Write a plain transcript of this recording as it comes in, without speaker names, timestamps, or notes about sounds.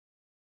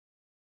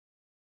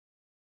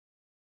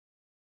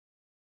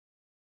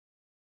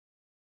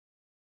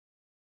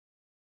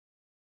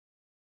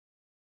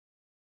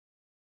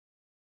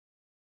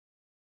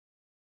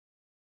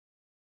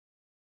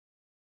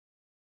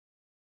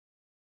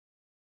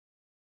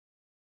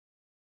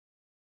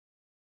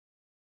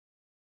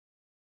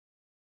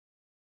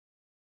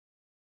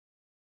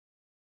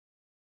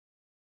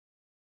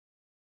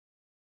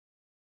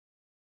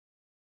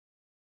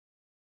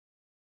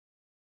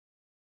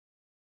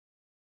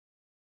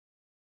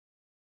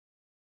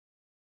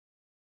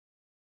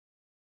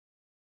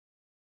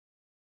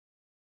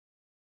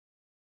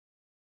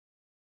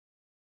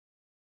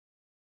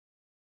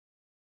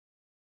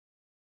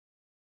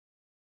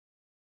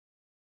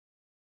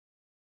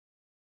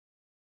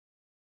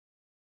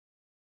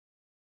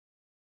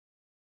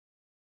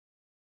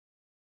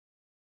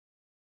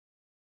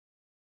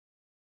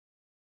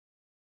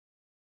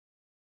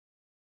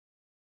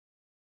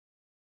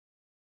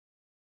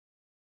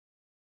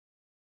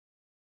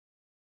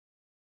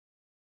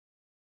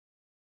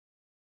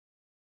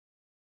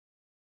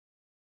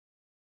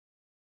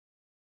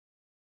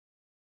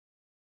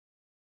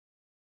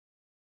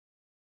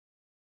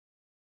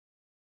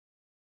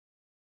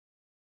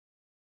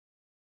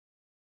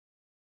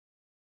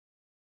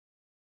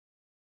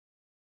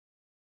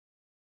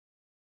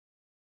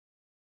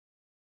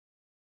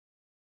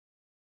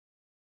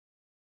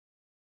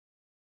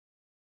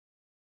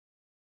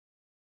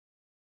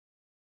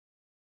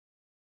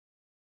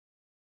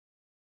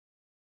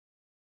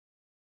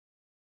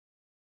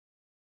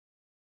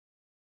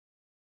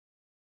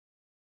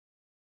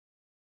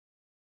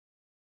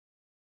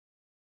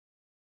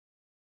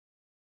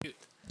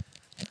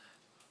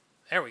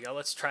There we go.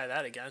 Let's try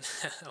that again.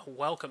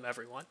 Welcome,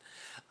 everyone.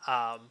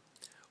 Um,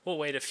 we'll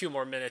wait a few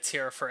more minutes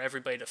here for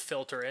everybody to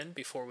filter in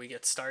before we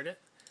get started.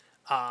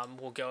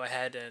 We'll go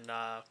ahead and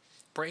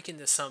break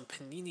into some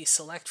Panini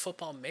Select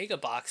Football Mega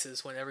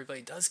Boxes when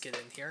everybody does get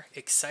in here.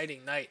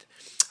 Exciting night.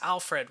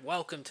 Alfred,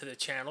 welcome to the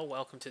channel.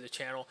 Welcome to the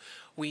channel.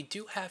 We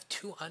do have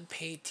two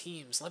unpaid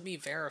teams. Let me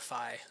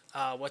verify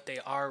what they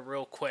are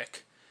real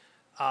quick.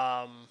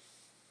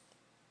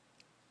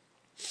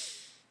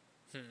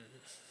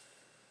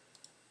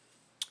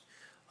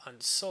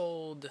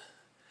 Unsold.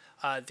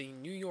 The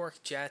New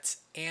York Jets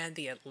and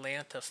the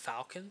Atlanta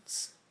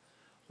Falcons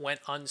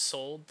went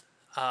unsold.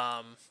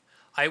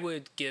 I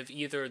would give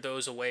either of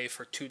those away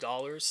for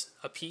 $2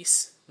 a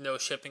piece. No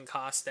shipping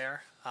cost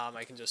there.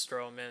 I can just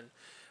throw them in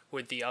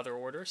with the other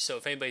orders. So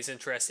if anybody's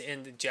interested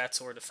in the Jets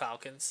or the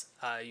Falcons,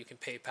 you can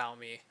PayPal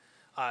me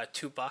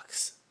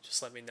 $2.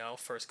 Just let me know.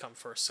 First come,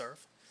 first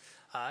serve.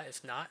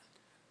 If not,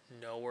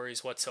 no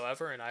worries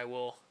whatsoever, and I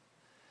will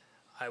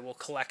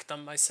collect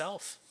them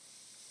myself.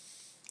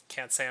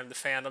 Can't say I'm the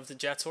fan of the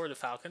Jets or the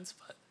Falcons,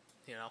 but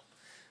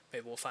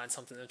maybe we'll find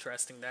something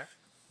interesting there.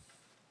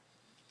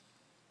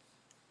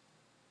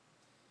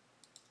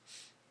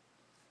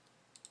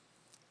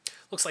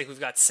 Looks like we've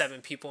got 7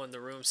 people in the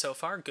room so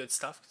far. Good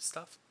stuff, good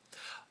stuff.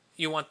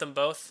 You want them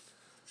both,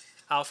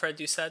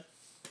 Alfred, you said?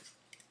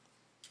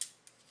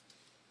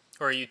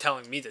 Or are you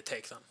telling me to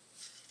take them?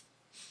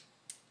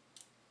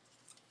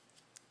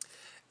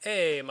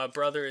 Hey, my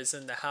brother is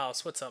in the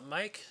house. What's up,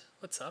 Mike?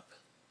 What's up?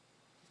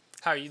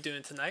 How are you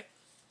doing tonight?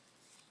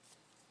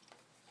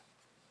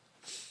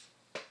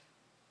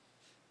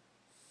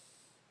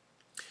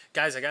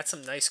 Guys, I got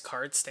some nice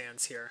card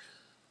stands here.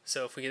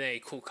 So if we get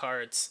any cool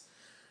cards,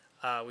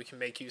 we can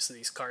make use of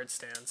these card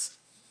stands.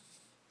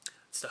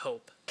 It's the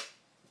hope.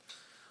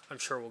 I'm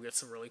sure we'll get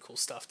some really cool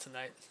stuff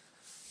tonight.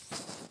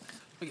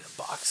 We get a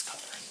box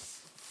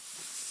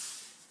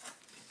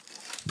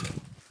cutter.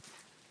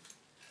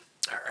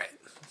 All right.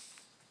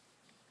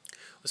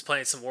 Was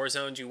playing some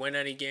Warzone. Did you win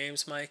any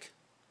games, Mike?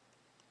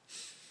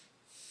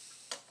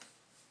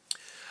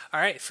 All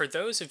right, for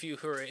those of you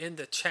who are in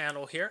the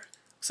channel here,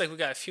 looks like we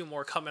got a few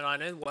more coming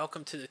on in.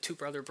 Welcome to the Two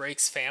Brother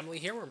Breaks family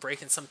here. We're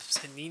breaking some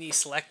Panini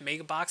Select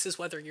Mega Boxes,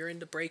 whether you're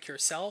into break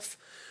yourself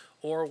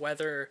or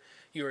whether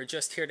you are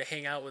just here to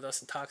hang out with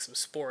us and talk some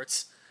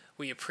sports.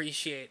 We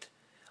appreciate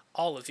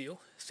all of you.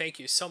 Thank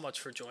you so much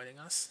for joining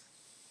us.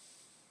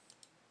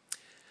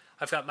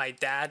 I've got my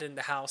dad in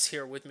the house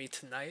here with me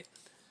tonight,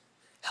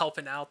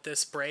 helping out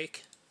this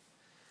break.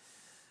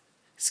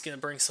 It's going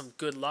to bring some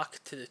good luck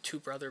to the Two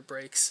Brother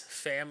Breaks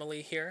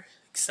family here.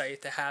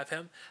 Excited to have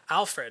him.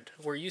 Alfred,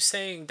 were you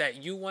saying that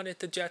you wanted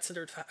the Jets and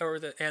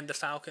the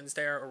Falcons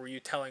there, or were you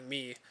telling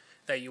me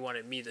that you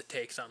wanted me to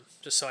take them?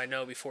 Just so I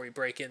know before we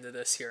break into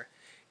this here.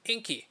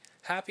 Inky,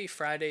 happy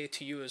Friday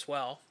to you as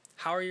well.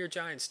 How are your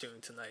Giants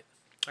doing tonight?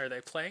 Are they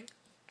playing?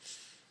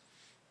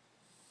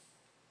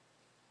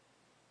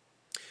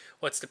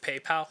 What's the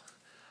PayPal?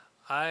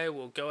 I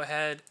will go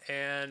ahead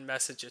and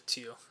message it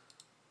to you.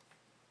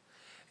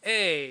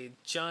 Hey,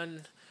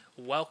 John,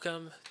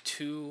 welcome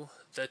to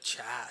the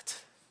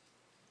chat.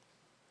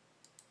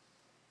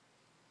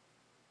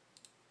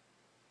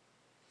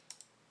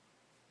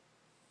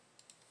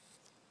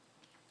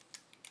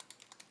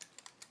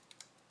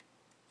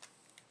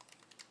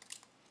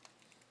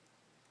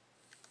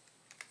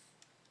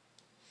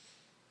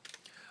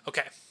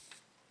 Okay,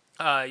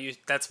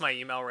 that's my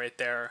email right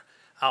there,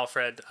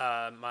 Alfred.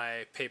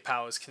 My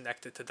PayPal is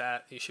connected to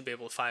that. You should be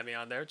able to find me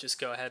on there. Just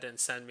go ahead and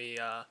send me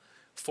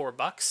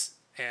 $4,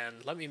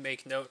 and let me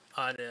make note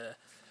on a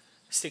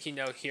sticky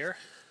note here.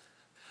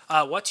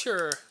 What's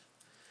your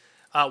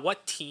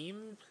what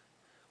team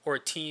or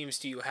teams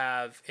do you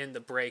have in the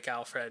break,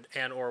 Alfred,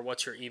 and or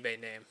what's your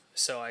eBay name,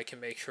 so I can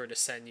make sure to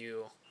send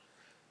you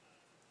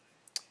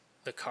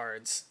the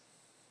cards?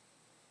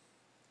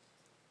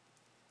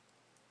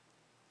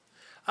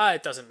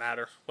 It doesn't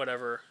matter,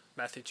 whatever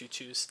method you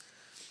choose.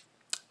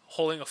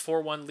 Holding a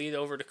 4-1 lead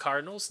over the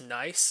Cardinals.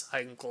 Nice.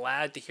 I'm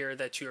glad to hear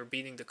that you are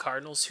beating the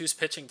Cardinals. Who's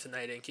pitching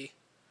tonight, Inky?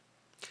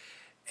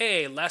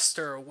 Hey,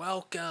 Lester,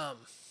 welcome.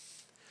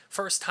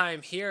 First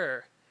time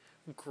here.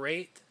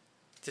 Great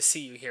to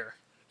see you here.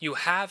 You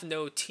have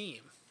no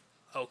team.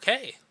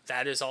 Okay,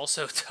 that is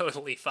also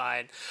totally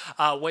fine.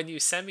 When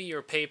you send me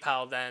your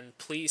PayPal, then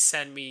please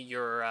send me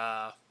your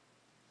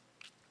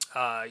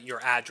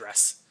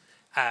address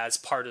as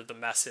part of the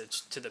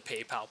message to the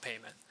PayPal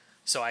payment,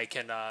 so I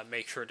can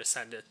make sure to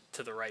send it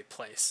to the right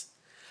place.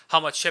 How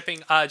much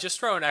shipping? Just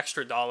throw an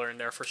extra $1 in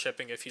there for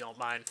shipping if you don't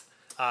mind.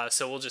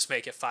 So we'll just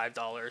make it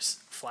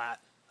 $5 flat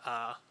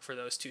for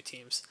those two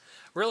teams.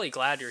 Really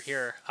glad you're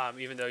here,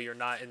 even though you're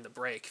not in the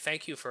break.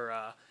 Thank you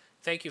for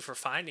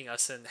finding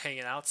us and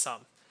hanging out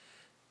some.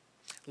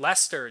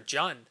 Lester,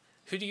 John,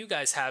 who do you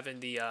guys have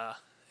in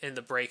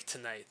the break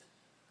tonight?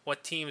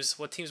 What teams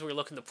were we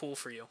looking to pull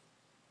for you?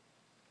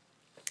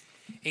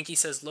 Inky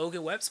says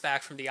Logan Webb's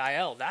back from the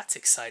IL. That's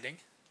exciting.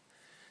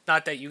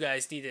 Not that you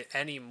guys needed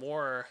any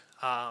more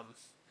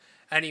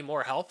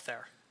help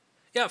there.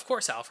 Yeah, of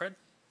course, Alfred.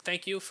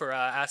 Thank you for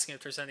asking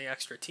if there's any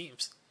extra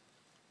teams.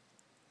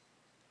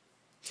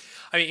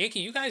 I mean, Inky,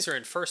 you guys are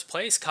in first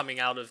place coming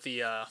out of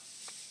the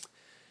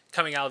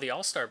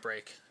All-Star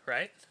break,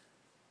 right?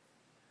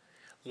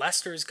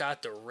 Lester's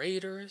got the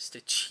Raiders, the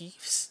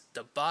Chiefs,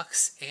 the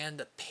Bucks, and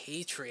the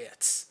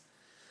Patriots.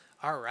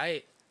 All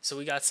right. So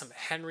we got some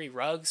Henry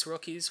Ruggs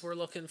rookies we're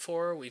looking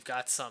for. We've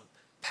got some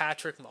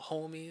Patrick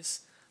Mahomes.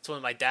 It's one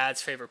of my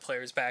dad's favorite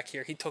players back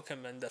here. He took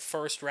him in the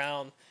first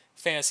round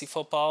fantasy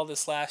football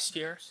this last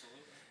year.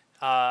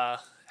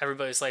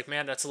 Everybody's like,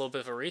 man, that's a little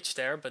bit of a reach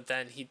there, but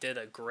then he did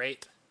a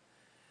great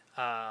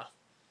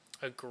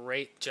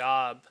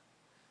job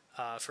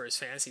for his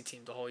fantasy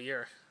team the whole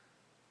year.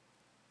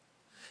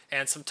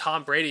 And some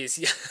Tom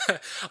Brady's.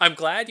 I'm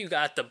glad you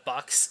got the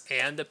Bucks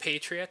and the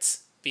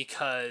Patriots,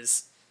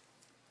 because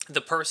the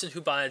person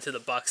who bought into the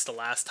Bucks the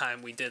last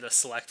time we did a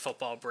select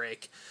football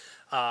break,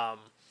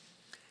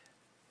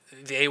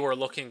 they were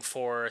looking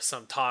for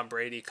some Tom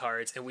Brady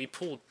cards, and we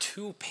pulled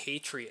 2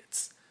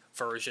 Patriots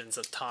versions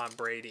of Tom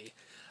Brady,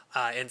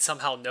 and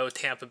somehow no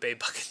Tampa Bay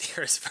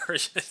Buccaneers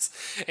versions.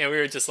 And we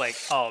were just like,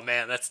 oh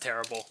man, that's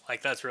terrible.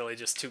 Like, that's really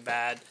just too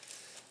bad.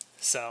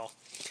 So,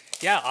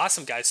 yeah,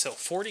 awesome, guys. So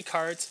 40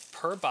 cards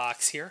per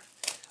box here.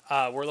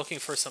 We're looking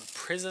for some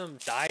Prism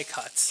die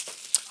cuts.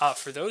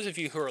 For those of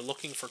you who are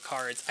looking for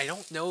cards, I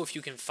don't know if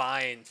you can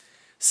find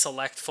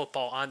select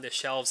football on the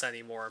shelves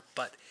anymore,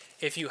 but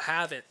if you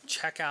haven't,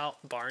 check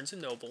out Barnes &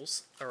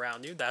 Nobles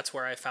around you. That's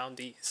where I found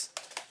these.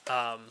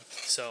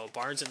 So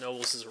Barnes &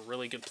 Nobles is a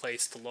really good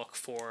place to look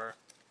for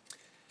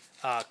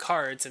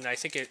cards, and I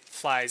think it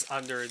flies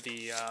under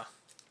the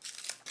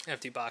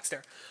empty box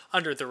there,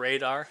 under the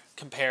radar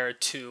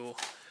compared to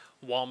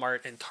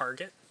Walmart and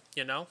Target,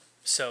 you know?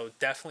 So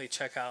definitely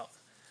check out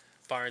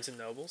Barnes &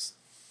 Nobles.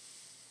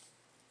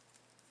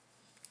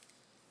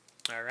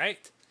 All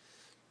right.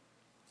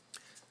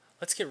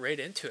 Let's get right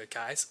into it,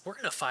 guys. We're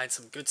going to find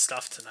some good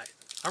stuff tonight.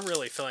 I'm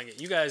really feeling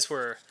it. You guys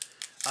were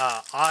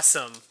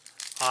awesome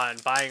on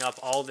buying up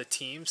all the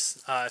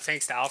teams.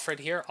 Thanks to Alfred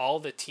here. All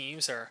the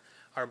teams are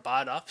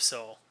bought up,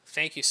 so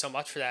thank you so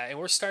much for that. And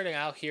we're starting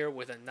out here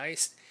with a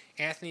nice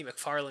Anthony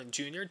McFarland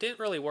Jr. Didn't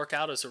really work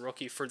out as a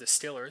rookie for the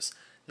Steelers.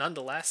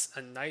 Nonetheless,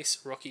 a nice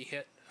rookie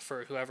hit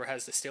for whoever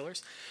has the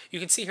Steelers. You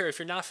can see here, if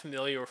you're not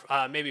familiar,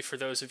 maybe for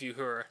those of you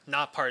who are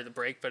not part of the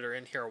break but are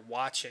in here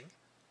watching,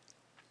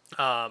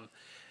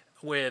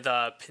 with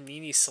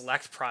Panini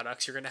Select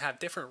products, you're going to have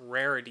different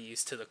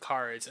rarities to the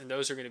cards, and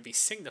those are going to be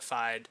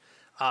signified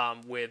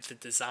with the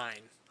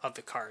design of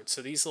the card.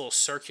 So these little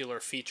circular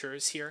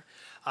features here,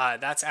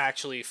 that's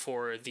actually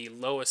for the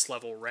lowest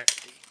level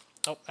rarity.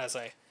 Oh, as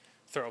I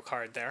throw a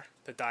card there,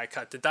 the die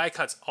cut. The die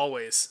cuts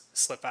always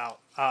slip out.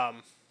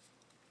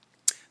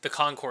 The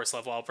concourse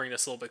level, I'll bring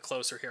this a little bit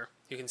closer here.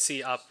 You can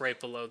see up right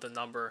below the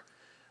number,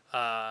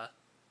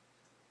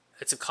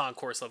 it's a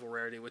concourse level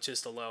rarity, which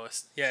is the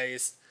lowest. Yeah,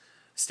 he's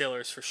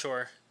Steelers for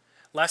sure.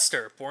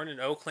 Lester, born in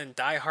Oakland,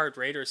 diehard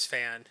Raiders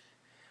fan.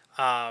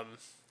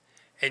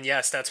 And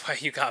yes, that's why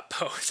you got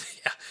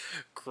both. Yeah,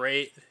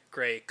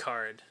 great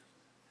card.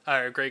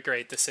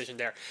 Great decision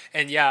there.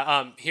 And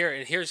yeah,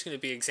 here's going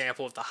to be an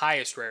example of the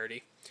highest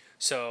rarity.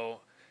 So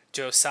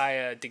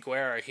Josiah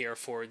DeGuara here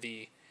for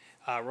the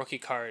rookie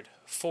card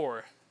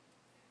for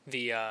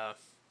the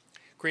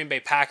Green Bay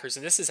Packers,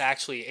 and this is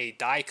actually a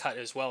die cut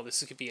as well.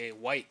 This could be a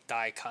white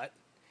die cut,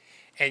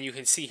 and you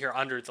can see here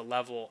under the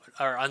level,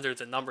 or under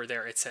the number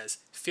there, it says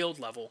field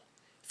level.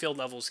 Field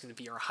level is going to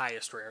be your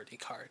highest rarity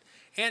card,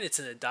 and it's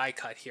in a die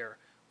cut here,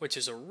 which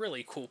is a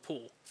really cool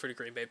pull for the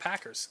Green Bay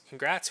Packers.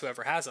 Congrats,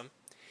 whoever has them.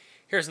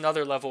 Here's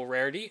another level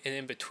rarity, an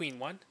in-between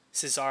one.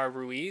 Cesar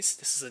Ruiz.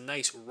 This is a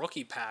nice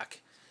rookie pack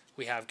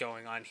we have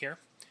going on here.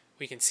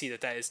 We can see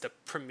that is the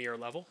premier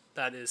level.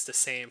 That is the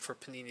same for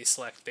Panini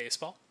Select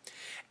Baseball.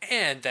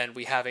 And then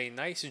we have a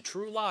nice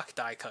Drew Lock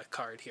die cut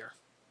card here.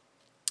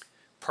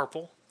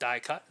 Purple die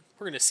cut.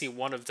 We're going to see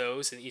one of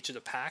those in each of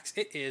the packs.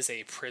 It is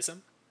a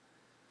Prism.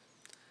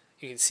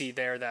 You can see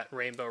there that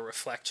rainbow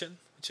reflection,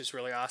 which is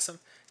really awesome.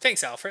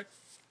 Thanks, Alfred.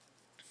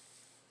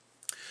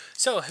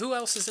 So who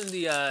else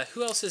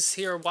is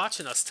here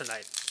watching us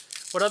tonight?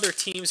 What other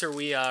teams are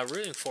we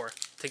rooting for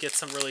to get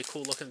some really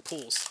cool looking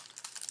pools?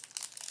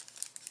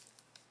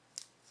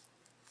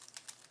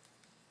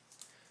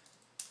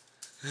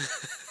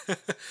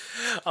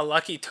 A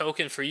lucky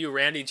token for you,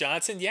 Randy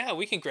Johnson. Yeah,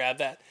 we can grab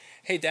that.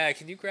 Hey, Dad,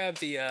 can you grab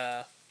the,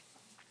 I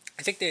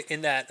think that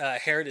in that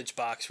Heritage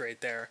box right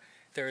there,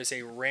 there is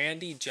a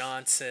Randy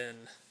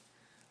Johnson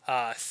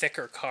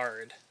thicker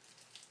card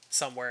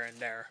somewhere in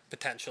there,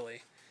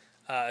 potentially.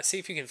 See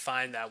if you can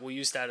find that. We'll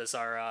use that as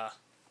our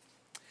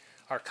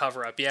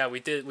cover-up. Yeah, we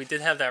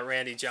did have that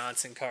Randy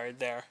Johnson card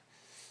there.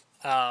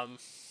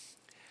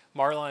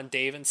 Marlon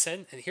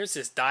Davidson, and here's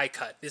this die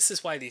cut. This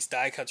is why these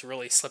die cuts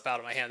really slip out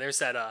of my hand. There's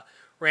that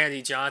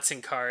Randy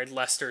Johnson card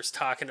Lester's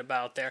talking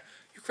about there.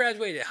 You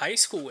graduated high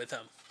school with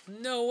him.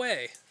 No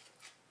way.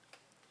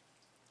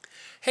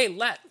 Hey,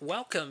 Let,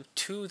 welcome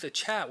to the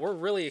chat. We're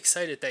really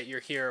excited that you're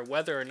here,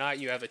 whether or not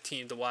you have a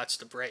team to watch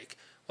the break.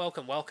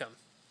 Welcome, welcome.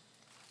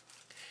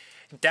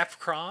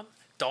 Depcrom,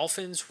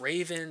 Dolphins,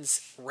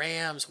 Ravens,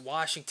 Rams,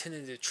 Washington,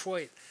 and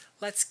Detroit.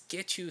 Let's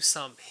get you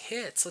some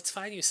hits. Let's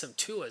find you some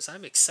Tuas.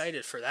 I'm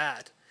excited for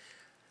that.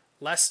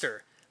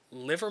 Lester,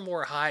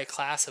 Livermore High,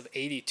 class of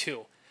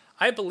 82.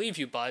 I believe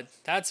you, bud.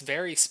 That's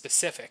very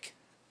specific.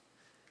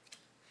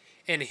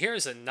 And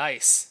here's a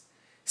nice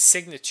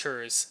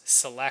Signatures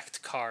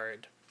Select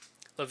card.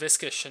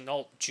 Laviska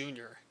Shenault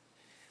Jr.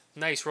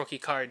 Nice rookie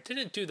card.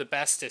 Didn't do the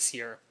best this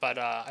year, but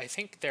I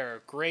think there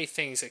are great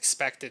things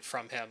expected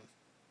from him.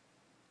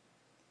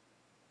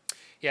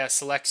 Yeah,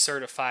 Select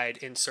Certified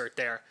insert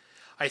there.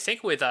 I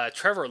think with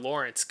Trevor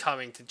Lawrence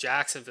coming to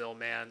Jacksonville,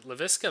 man,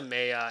 Laviska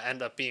may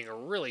end up being a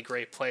really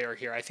great player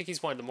here. I think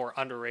he's one of the more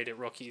underrated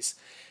rookies.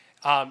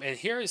 And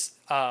here's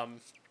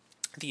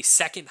the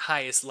second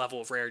highest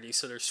level of rarity.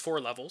 So there's 4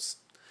 levels.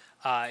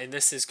 And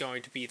this is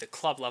going to be the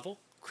club level.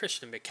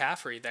 Christian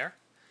McCaffrey there.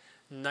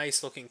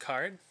 Nice looking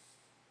card.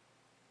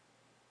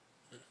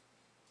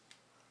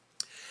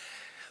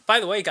 By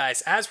the way,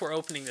 guys, as we're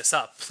opening this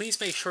up, please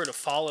make sure to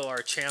follow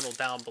our channel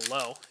down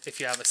below if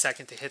you have a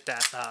second to hit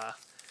that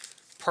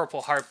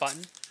purple heart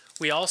button.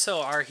 We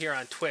also are here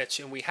on Twitch,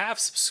 and we have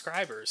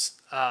subscribers.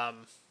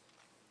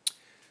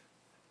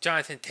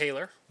 Jonathan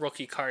Taylor,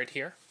 rookie card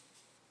here.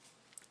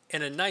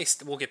 And a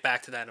nice, we'll get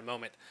back to that in a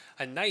moment,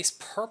 a nice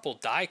purple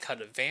die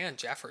cut of Van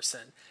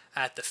Jefferson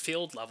at the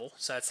field level.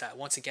 So that's that,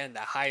 once again, the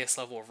highest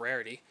level of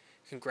rarity.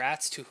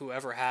 Congrats to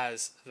whoever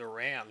has the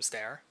Rams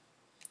there.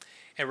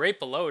 And right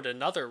below it,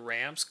 another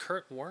Rams,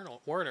 Kurt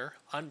Warner,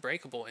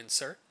 unbreakable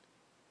insert.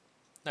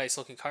 Nice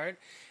looking card.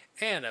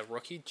 And a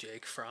rookie,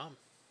 Jake Fromm.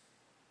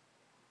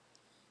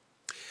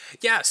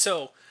 Yeah,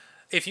 so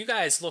if you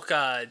guys look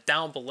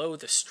down below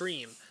the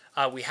stream,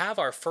 we have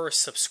our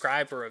first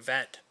subscriber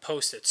event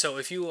posted. So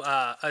if you,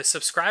 a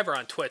subscriber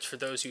on Twitch, for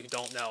those of you who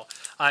don't know,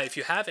 if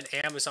you have an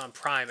Amazon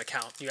Prime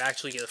account, you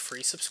actually get a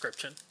free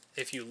subscription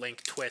if you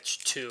link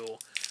Twitch to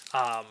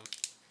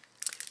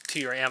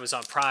your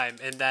Amazon Prime,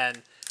 and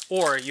then,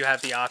 or you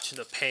have the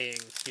option of paying,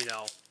 you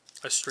know,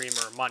 a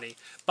streamer money.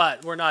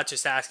 But we're not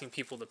just asking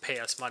people to pay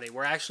us money.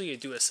 We're actually going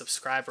to do a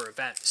subscriber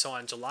event. So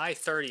on July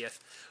 30th,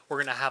 we're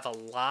going to have a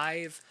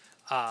live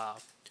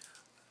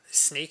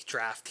snake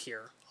draft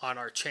here on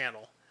our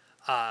channel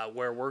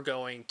where we're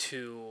going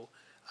to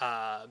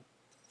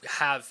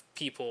have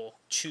people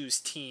choose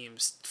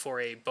teams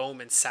for a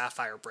Bowman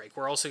Sapphire break.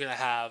 We're also going to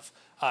have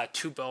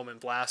 2 Bowman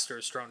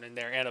Blasters thrown in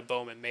there and a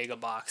Bowman Mega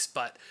Box.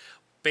 But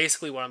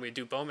basically what I'm going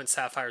to do, Bowman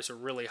Sapphire is a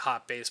really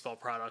hot baseball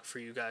product for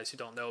you guys who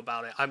don't know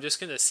about it. I'm just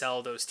going to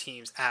sell those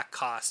teams at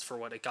cost for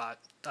what it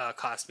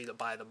cost me to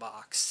buy the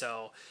box.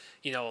 So,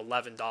 you know,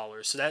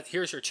 $11. So that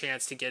here's your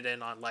chance to get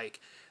in on like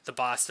the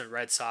Boston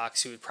Red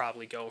Sox, who would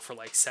probably go for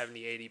like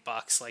 70, 80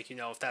 bucks. Like, you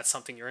know, if that's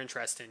something you're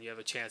interested in, you have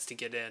a chance to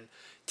get in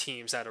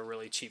teams at a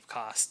really cheap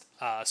cost.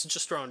 So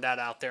just throwing that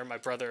out there. My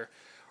brother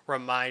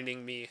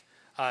reminding me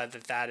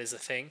that is a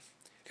thing.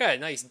 Got a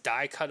nice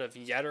die cut of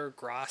Yetter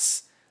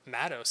Gross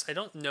Matos. I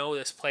don't know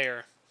this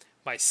player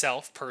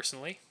myself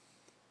personally.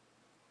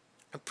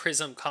 A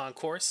Prism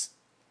Concourse.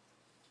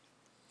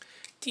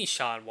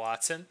 Deshaun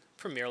Watson,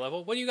 Premier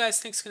level. What do you guys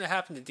think is going to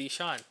happen to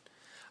Deshaun?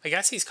 I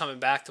guess he's coming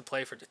back to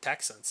play for the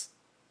Texans.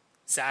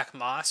 Zach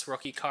Moss,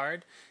 rookie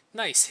card.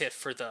 Nice hit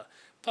for the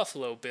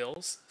Buffalo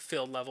Bills.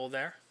 Field level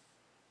there.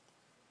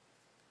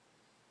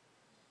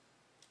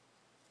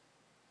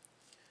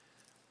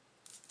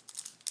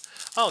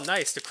 Oh,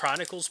 nice. The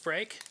Chronicles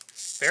break.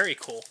 Very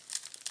cool.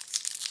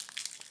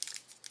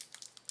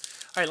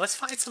 All right, let's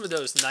find some of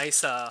those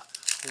nice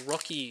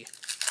rookie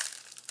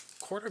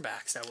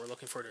quarterbacks that we're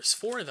looking for. There's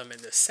 4 of them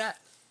in this set.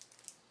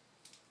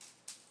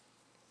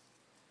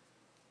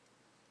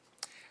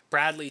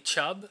 Bradley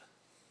Chubb.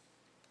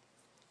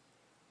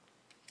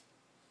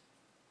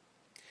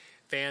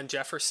 Van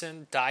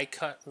Jefferson, die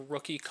cut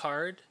rookie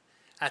card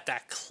at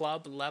that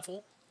club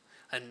level.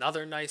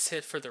 Another nice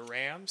hit for the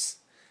Rams.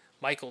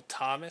 Michael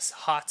Thomas,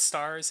 Hot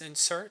Stars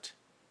insert.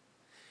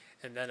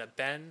 And then a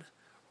Ben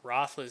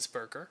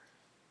Roethlisberger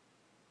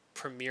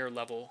Premier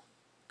level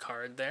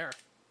card there.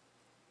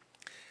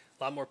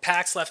 A lot more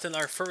packs left in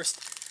our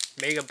first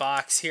mega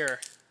box here.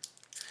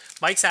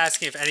 Mike's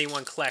asking if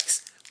anyone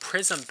collects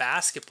Prism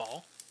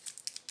Basketball.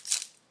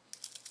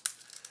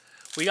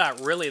 We got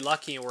really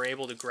lucky and were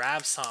able to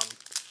grab some.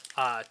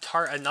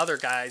 Another,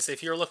 guys,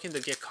 if you're looking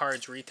to get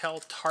cards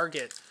retail,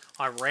 Target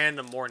on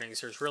random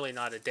mornings, there's really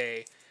not a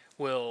day,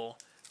 will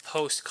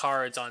post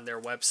cards on their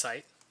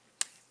website.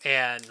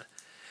 And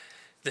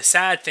the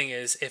sad thing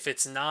is, if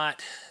it's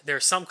not,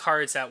 there's some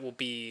cards that will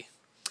be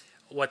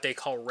what they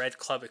call Red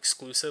Club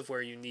exclusive,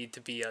 where you need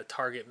to be a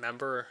Target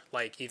member,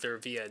 like either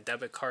via a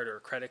debit card or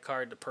a credit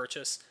card to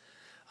purchase,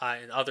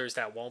 and others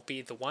that won't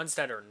be. The ones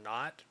that are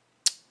not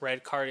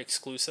Red Card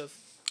exclusive,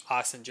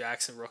 Austin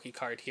Jackson rookie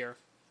card here,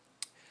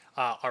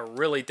 are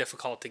really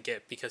difficult to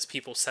get because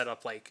people set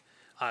up like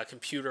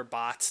computer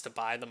bots to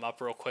buy them up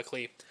real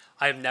quickly.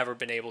 I've never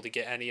been able to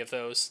get any of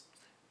those.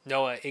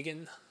 Noah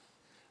Egan,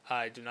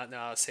 I do not know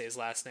how to say his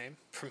last name.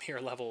 Premier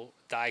level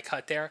die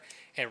cut there.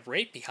 And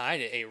right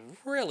behind it, a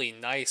really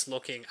nice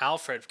looking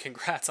Alfred.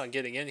 Congrats on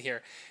getting in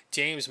here.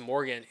 James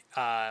Morgan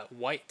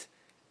white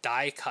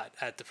die cut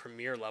at the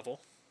premier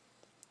level.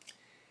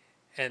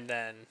 And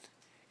then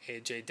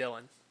A.J.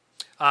 Dillon.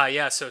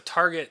 Yeah, so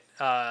Target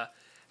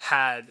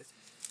had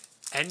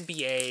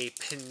NBA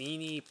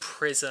Panini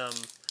Prism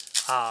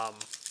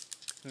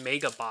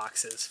mega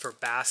boxes for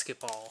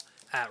basketball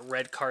at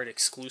Red Card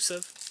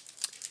exclusive.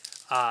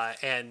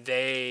 And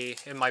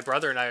my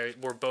brother and I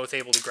were both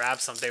able to grab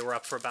some. They were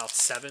up for about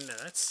 7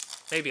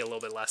 minutes, maybe a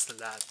little bit less than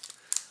that.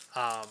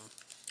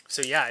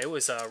 So yeah, it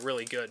was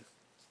really good.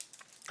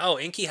 Oh,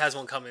 Inky has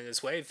one coming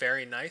his way.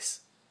 Very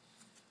nice.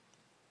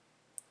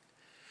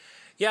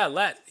 Yeah,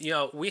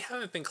 we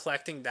haven't been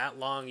collecting that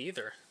long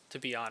either, to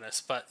be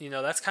honest. But,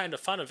 that's kind of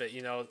fun of it.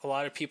 A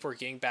lot of people are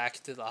getting back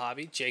into the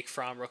hobby. Jake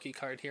Fromm rookie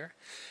card here.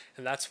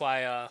 And that's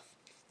why,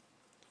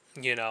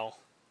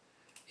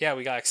 yeah,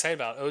 we got excited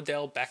about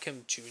Odell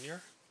Beckham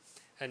Jr.,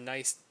 a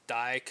nice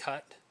die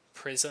cut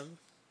prism.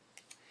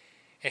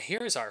 And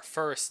here's our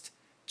first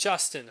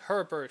Justin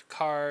Herbert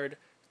card,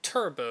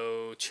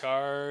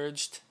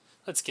 turbocharged.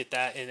 Let's get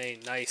that in a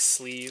nice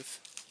sleeve.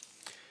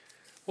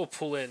 We'll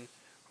pull in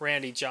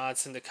Randy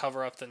Johnson to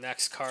cover up the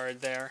next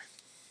card there.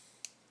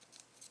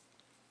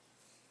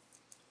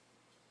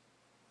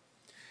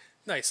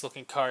 Nice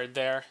looking card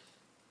there.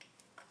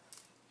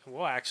 And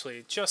we'll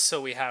actually, just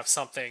so we have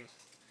something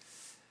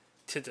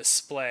to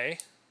display,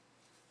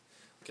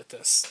 get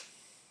this,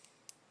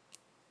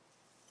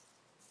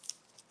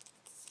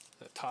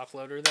 the top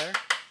loader there,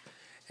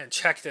 and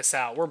check this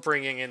out. We're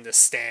bringing in the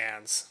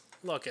stands.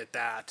 Look at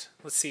that.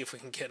 Let's see if we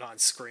can get on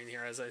screen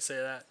here as I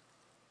say that.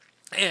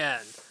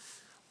 And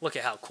look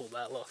at how cool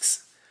that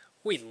looks.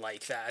 We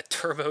like that.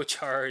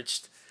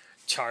 Turbocharged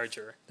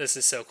Charger. This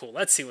is so cool.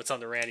 Let's see what's on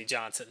the Randy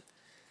Johnson.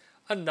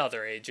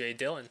 Another A.J.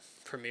 Dillon,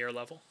 premier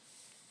level.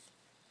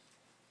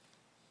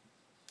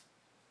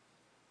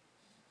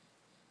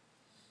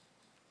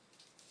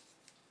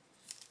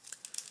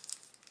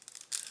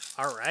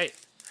 All right.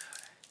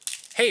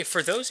 Hey,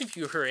 for those of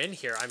you who are in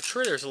here, I'm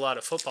sure there's a lot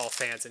of football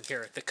fans in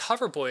here. The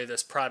cover boy of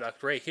this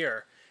product right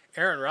here,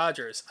 Aaron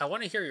Rodgers, I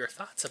want to hear your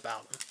thoughts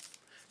about him.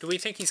 Do we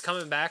think he's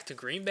coming back to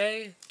Green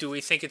Bay? Do we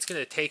think it's going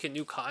to take a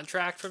new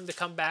contract for him to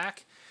come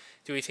back?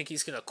 Do we think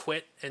he's going to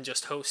quit and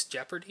just host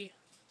Jeopardy?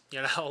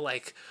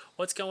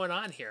 What's going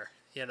on here?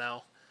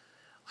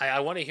 I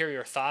want to hear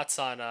your thoughts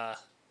on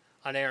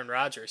Aaron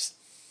Rodgers.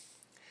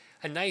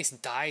 A nice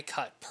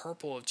die-cut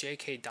purple of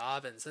J.K.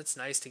 Dobbins. That's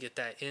nice to get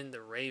that in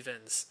the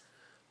Ravens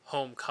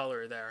home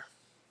color there.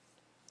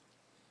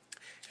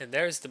 And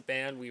there's the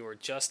band we were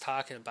just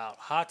talking about.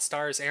 Hot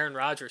Stars, Aaron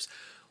Rodgers.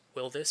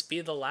 Will this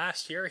be the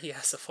last year he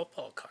has a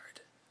football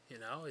card?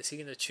 Is he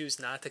going to choose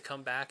not to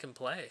come back and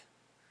play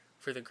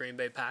for the Green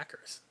Bay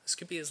Packers? This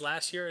could be his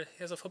last year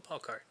he has a football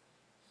card.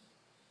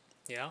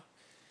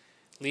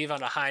 Leave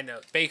on a high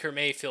note. Baker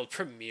Mayfield,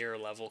 premier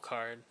level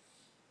card.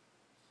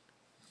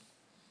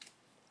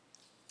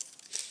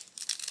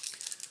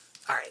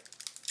 All right,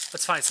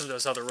 let's find some of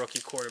those other rookie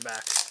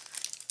quarterbacks.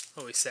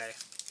 What do we say?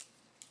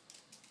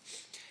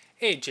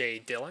 A.J.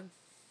 Dillon.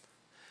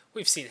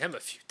 We've seen him a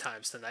few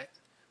times tonight.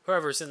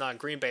 Whoever's in on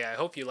Green Bay, I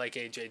hope you like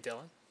A.J.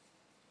 Dillon.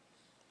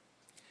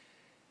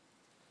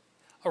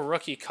 A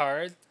rookie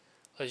card,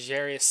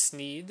 L'Jarius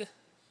Sneed.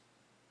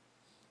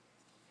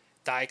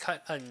 Die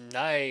cut, a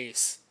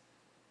nice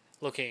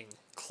looking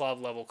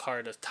club level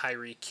card of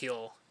Tyreek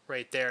Hill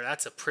right there.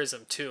 That's a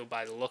prism too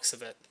by the looks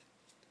of it.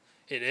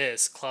 It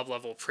is club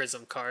level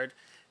prism card.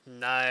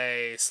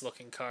 Nice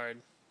looking card.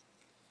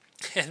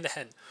 And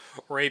then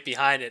right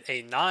behind it,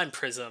 a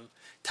non-prism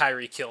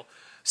Tyreek Hill.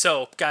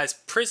 So guys,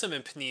 prism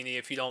and Panini,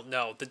 if you don't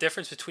know, the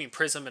difference between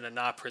prism and a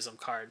not prism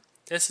card.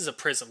 This is a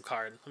prism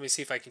card. Let me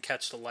see if I can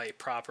catch the light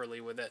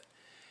properly with it.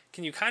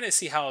 Can you kind of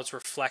see how it's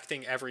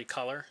reflecting every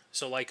color?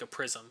 So like a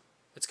prism,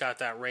 it's got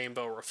that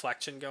rainbow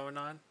reflection going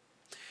on.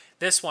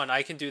 This one,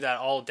 I can do that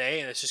all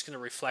day and it's just going to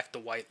reflect the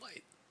white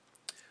light.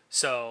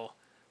 So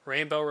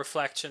rainbow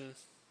reflection,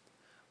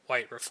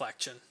 white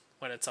reflection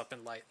when it's up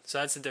in light. So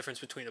that's the difference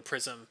between a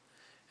prism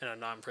and a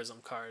non-prism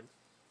card.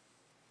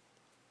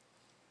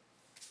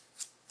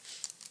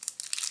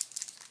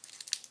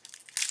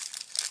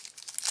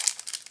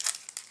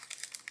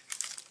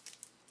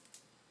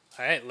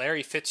 All right,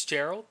 Larry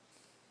Fitzgerald,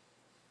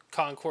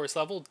 concourse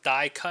level,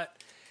 die cut,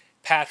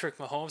 Patrick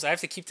Mahomes. I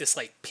have to keep this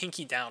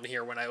pinky down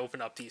here when I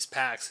open up these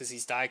packs because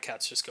these die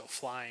cuts just go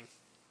flying.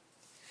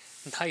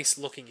 Nice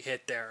looking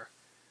hit there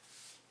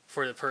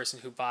for the person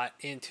who bought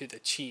into the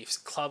Chiefs.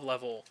 Club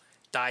level,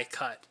 die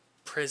cut,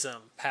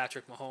 prism,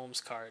 Patrick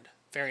Mahomes card.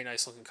 Very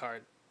nice looking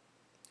card.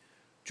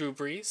 Drew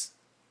Brees.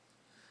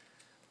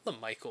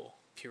 LaMichael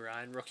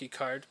Pirine rookie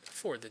card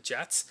for the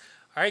Jets.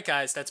 All right,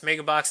 guys, that's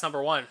Mega Box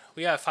number 1.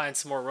 We got to find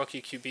some more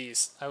rookie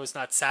QBs. I was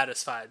not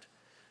satisfied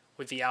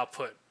with the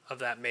output of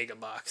that Mega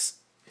Box.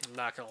 I'm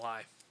not going to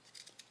lie.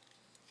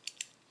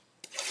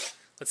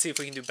 Let's see if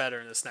we can do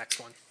better in this next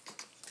one.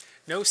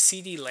 No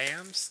CeeDee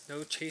Lambs,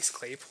 no Chase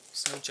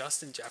Claypools, no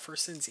Justin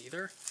Jeffersons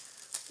either.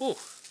 Ooh.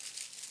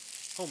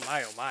 Oh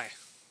my, oh my.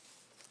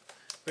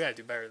 We gotta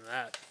do better than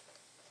that.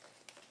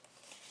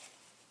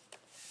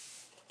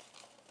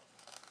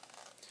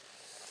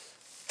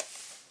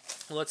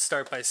 Well, let's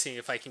start by seeing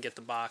if I can get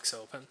the box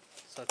open.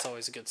 So that's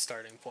always a good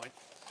starting point.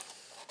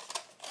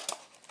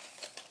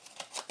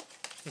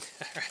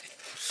 Alright.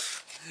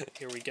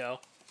 Here we go.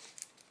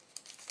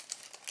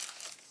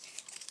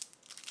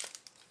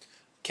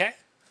 Okay.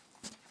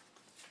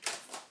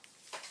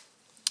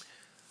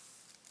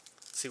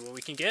 Let's see what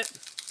we can get.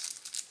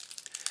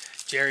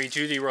 Jerry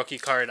Jeudy rookie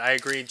card. I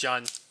agree,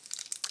 John.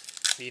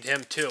 Need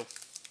him too.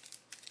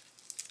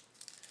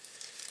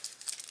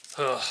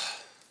 Ugh.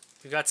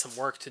 We got some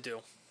work to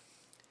do.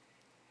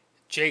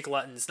 Jake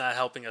Lutton's not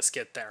helping us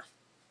get there,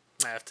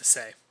 I have to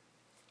say.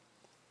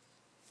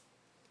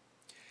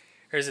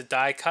 Here's a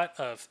die cut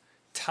of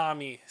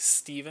Tommy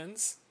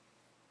Stevens.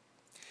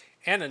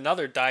 And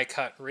another die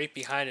cut right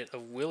behind it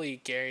of Willie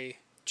Gary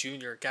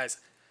Jr. Guys,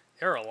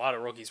 there are a lot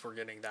of rookies we're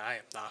getting that I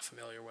am not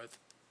familiar with.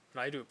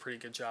 But I do a pretty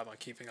good job on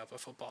keeping up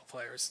with football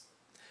players.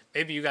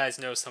 Maybe you guys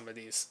know some of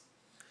these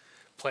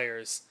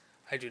players.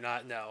 I do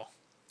not know.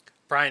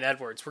 Brian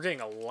Edwards. We're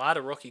getting a lot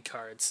of rookie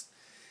cards.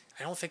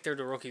 I don't think they're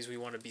the rookies we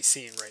want to be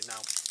seeing right now.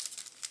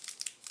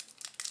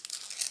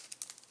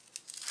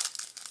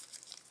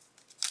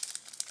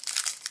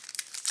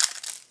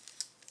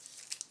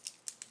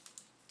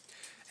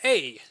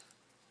 Hey!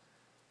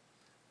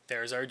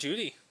 There's our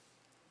Jeudy.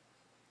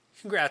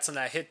 Congrats on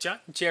that hit, John.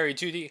 Jerry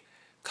Jeudy,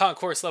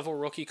 concourse level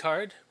rookie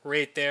card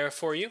right there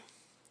for you.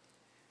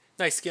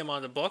 Nice to get him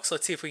on the books.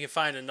 Let's see if we can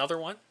find another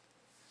one.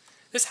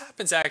 This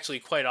happens actually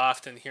quite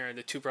often here in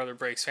the Two Brother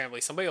Breaks family.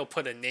 Somebody will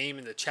put a name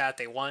in the chat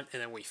they want,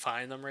 and then we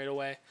find them right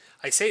away.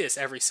 I say this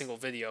every single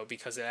video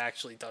because it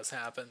actually does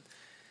happen.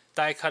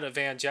 Die cut of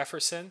Van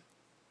Jefferson.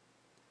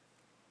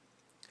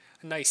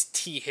 A nice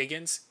T.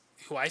 Higgins,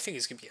 who I think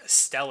is going to be a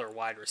stellar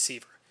wide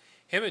receiver.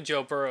 Him and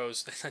Joe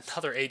Burrow's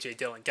another A.J.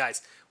 Dillon.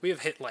 Guys, we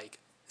have hit like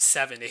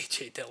 7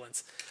 A.J.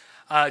 Dillons.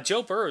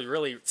 Joe Burrow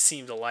really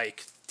seemed to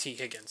like T.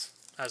 Higgins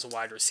as a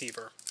wide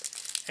receiver.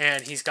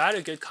 And he's got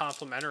a good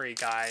complementary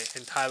guy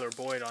in Tyler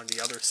Boyd on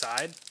the other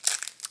side.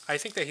 I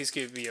think that he's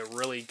going to be a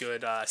really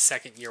good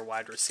second-year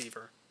wide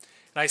receiver.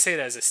 And I say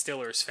that as a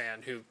Steelers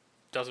fan who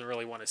doesn't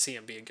really want to see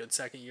him be a good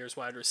second-year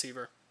wide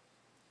receiver.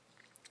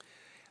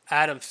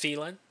 Adam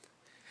Thielen.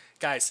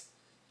 Guys,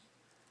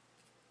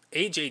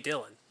 A.J.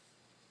 Dillon.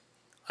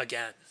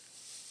 Again.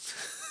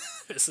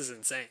 This is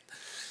insane.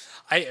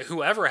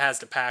 Whoever has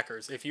the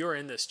Packers, if you're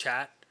in this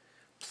chat,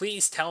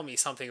 please tell me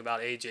something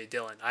about A.J.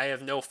 Dillon. I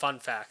have no fun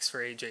facts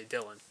for A.J.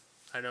 Dillon.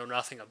 I know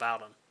nothing about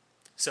him.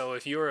 So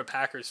if you're a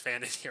Packers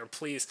fan in here,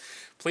 please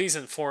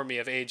inform me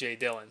of A.J.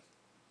 Dillon.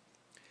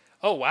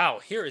 Oh,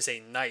 wow. Here is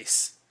a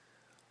nice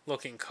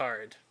looking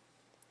card.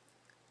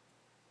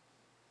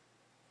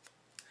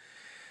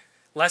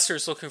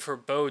 Lester's looking for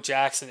Bo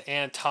Jackson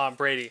and Tom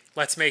Brady.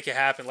 Let's make it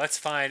happen. Let's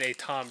find a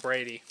Tom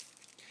Brady.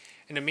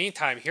 In the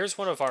meantime, here's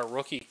one of our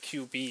rookie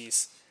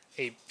QBs.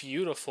 A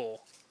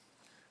beautiful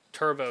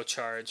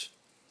turbocharge.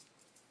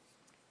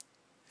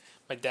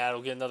 My dad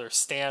will get another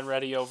stand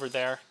ready over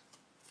there.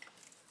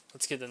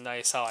 Let's get the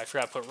nice... Oh, I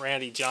forgot to put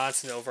Randy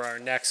Johnson over our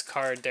next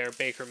card there.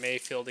 Baker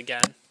Mayfield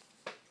again.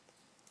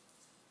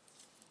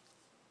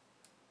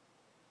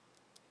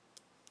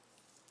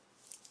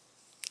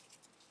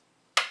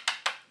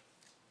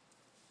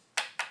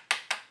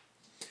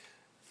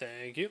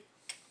 Thank you.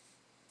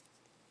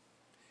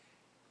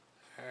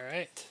 All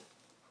right.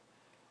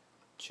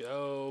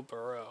 Joe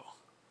Burrow.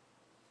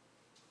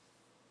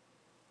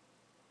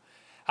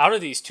 Out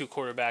of these two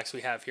quarterbacks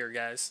we have here,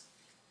 guys,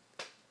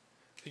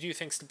 who do you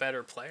think's the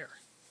better player?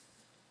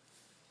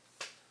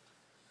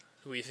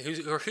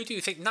 Or who do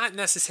you think, not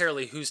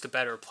necessarily who's the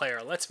better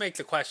player, let's make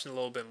the question a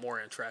little bit more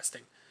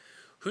interesting.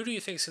 Who do you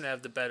think's going to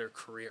have the better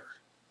career?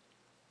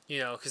 You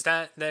know,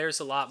 because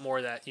there's a lot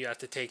more that you have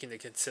to take into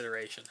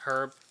consideration.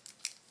 Herb,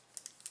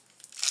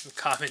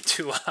 common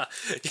to,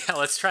 yeah,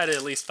 let's try to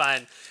at least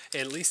find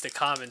at least a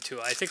common to.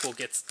 I think we'll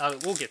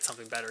get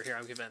something better here,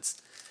 I'm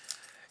convinced.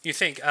 You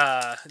think,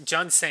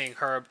 John's saying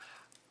Herb.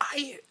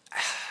 I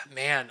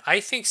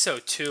think so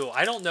too.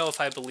 I don't know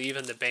if I believe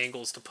in the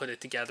Bengals to put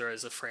it together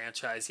as a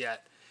franchise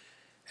yet.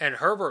 And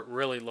Herbert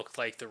really looked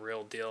like the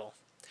real deal.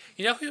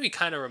 You know who he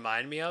kind of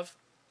reminded me of?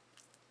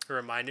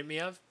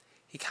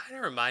 He kind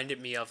of reminded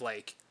me of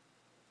like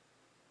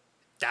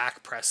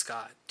Dak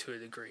Prescott to a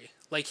degree.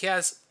 Like he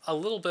has a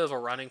little bit of a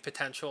running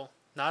potential,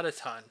 not a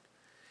ton,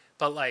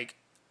 but like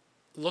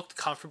looked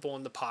comfortable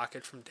in the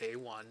pocket from day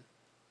one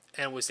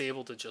and was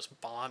able to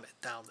just bomb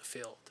it down the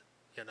field,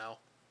 you know?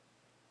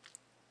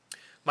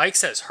 Mike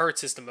says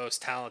Hurts is the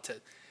most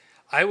talented.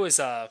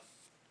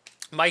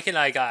 Mike and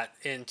I got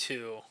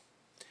into,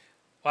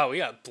 wow, we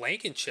got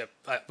Blankenship.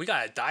 We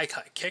got a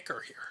die-cut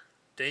kicker here.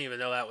 Didn't even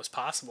know that was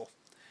possible.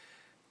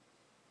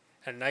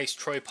 A nice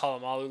Troy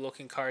Polamalu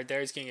looking card there.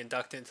 He's getting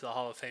inducted into the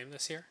Hall of Fame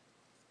this year.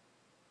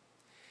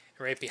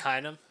 And right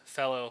behind him,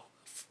 fellow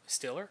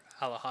Steeler,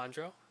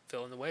 Alejandro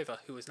Villanueva,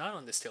 who is not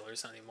on the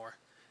Steelers anymore.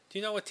 Do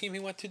you know what team he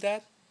went to,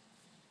 Dad?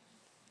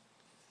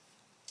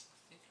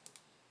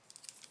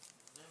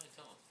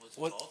 Was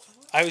it what?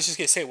 Baltimore? I was just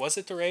gonna say, was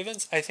it the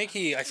Ravens? I think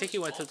he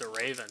went to the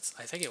Ravens.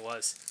 I think it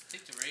was. I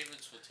think the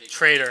Ravens will take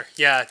Trader,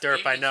 yeah,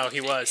 Derp. I Ravens know will he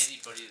take was.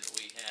 anybody that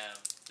we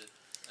have. That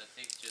I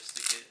think just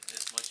to get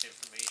as much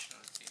information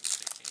on the team as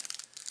they can.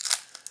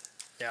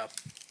 Yeah,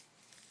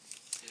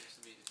 Seems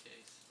to be the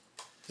case.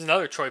 there's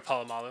another Troy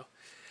Polamalu.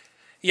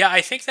 Yeah,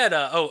 I think that.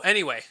 Oh,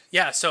 anyway,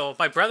 yeah. So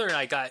my brother and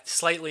I got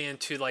slightly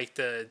into like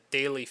the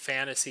daily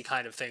fantasy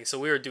kind of thing. So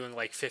we were doing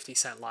like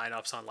 50-cent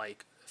lineups on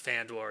like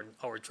FanDuel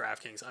or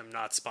DraftKings. I'm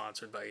not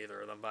sponsored by either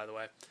of them, by the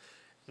way,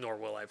 nor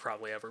will I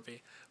probably ever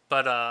be.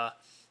 But I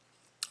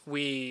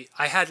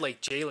had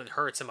like Jalen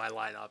Hurts in my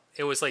lineup.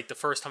 It was like the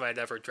first time I'd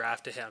ever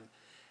drafted him,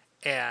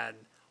 and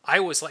I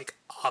was like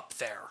up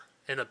there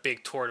in a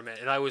big tournament,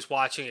 and I was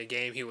watching a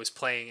game he was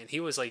playing, and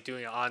he was like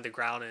doing it on the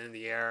ground and in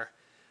the air.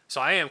 So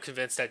I am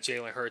convinced that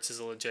Jalen Hurts is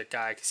a legit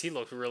guy because he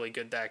looked really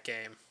good that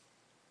game.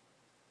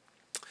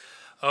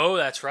 Oh,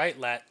 that's right,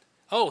 Let.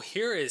 Oh,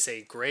 here is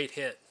a great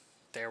hit.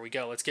 There we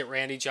go. Let's get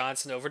Randy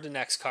Johnson over to the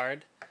next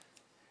card.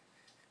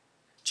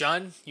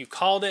 John, you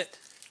called it.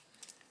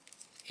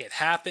 It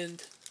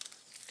happened.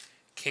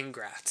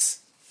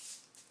 Congrats.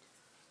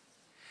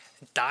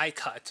 Die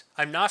cut.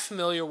 I'm not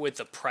familiar with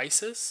the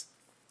prices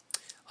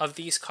of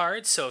these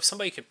cards, so if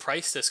somebody could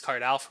price this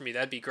card out for me,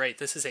 that'd be great.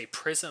 This is a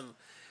Prism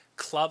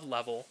club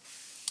level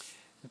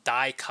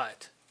die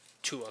cut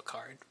to a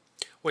card,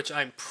 which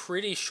I'm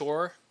pretty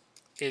sure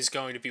is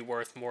going to be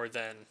worth more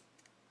than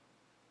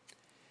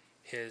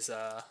his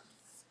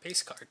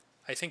base card.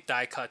 I think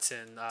die cuts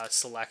in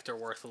Select are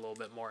worth a little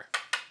bit more.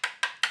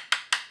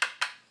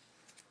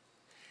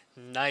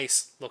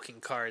 Nice looking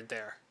card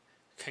there.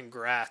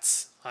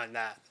 Congrats on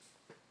that.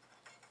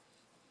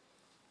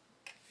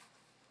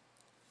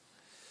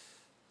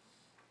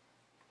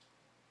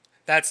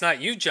 That's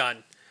not you,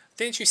 John.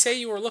 Didn't you say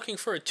you were looking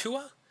for a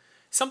Tua?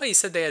 Somebody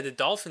said they had the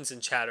Dolphins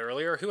in chat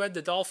earlier. Who had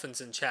the Dolphins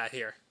in chat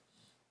here?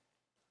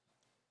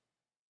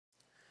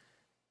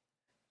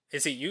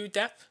 Is it you,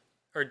 Depp?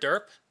 Or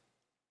Derp?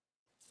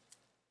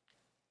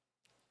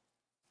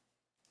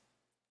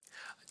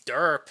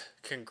 Derp.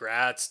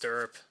 Congrats,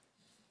 Derp.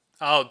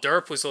 Oh,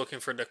 Derp was looking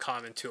for the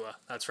common Tua.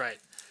 That's right.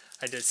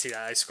 I did see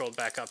that. I scrolled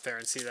back up there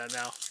and see that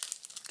now.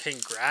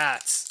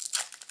 Congrats.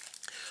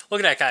 Look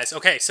at that, guys.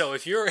 Okay, so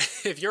if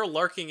you're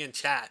lurking in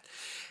chat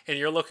and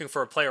you're looking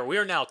for a player, we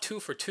are now 2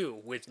 for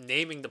 2 with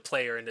naming the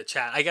player in the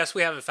chat. I guess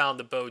we haven't found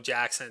the Bo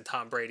Jackson and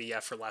Tom Brady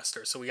yet for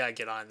Lester, so we got to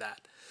get on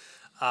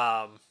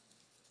that.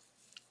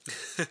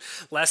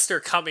 Lester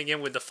coming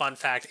in with the fun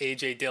fact,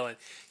 A.J. Dillon.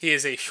 He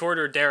is a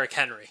shorter Derrick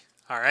Henry.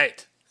 All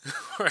right.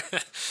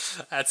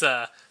 That's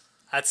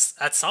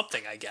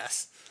something, I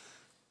guess.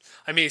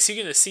 I mean, is he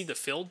going to see the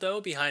field,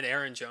 though, behind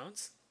Aaron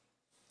Jones?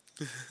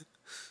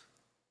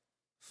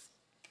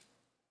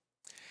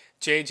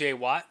 J.J.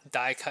 Watt,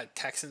 die-cut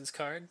Texans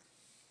card.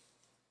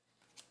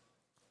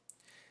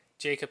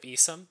 Jacob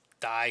Eason,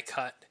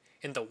 die-cut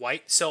in the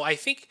white. So I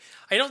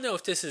don't know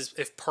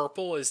if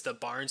purple is the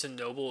Barnes &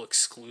 Noble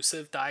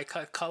exclusive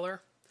die-cut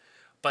color,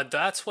 but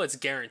that's what's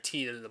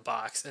guaranteed in the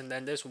box. And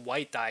then this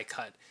white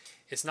die-cut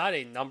is not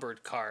a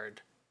numbered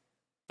card,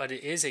 but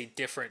it is a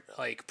different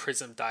like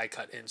Prism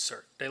die-cut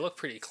insert. They look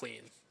pretty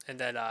clean. And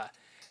then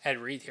Ed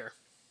Reed here.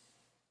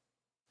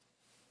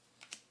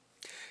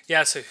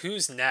 Yeah, so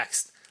who's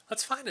next?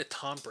 Let's find a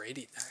Tom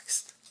Brady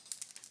next.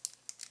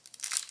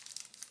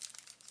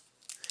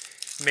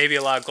 Maybe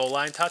a lot of goal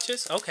line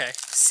touches? Okay.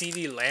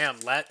 CeeDee Lamb.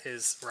 Let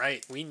is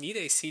right. We need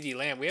a CeeDee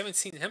Lamb. We haven't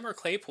seen him or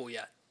Claypool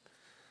yet.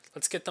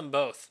 Let's get them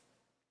both.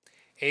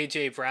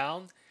 A.J.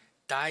 Brown.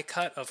 Die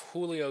cut of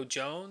Julio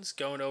Jones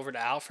going over to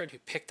Alfred, who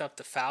picked up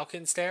the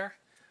Falcons there.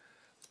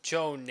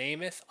 Joe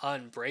Namath.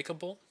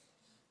 Unbreakable.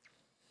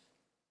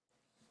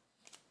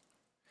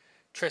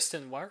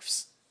 Tristan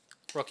Wirfs.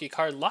 Rookie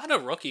card. A lot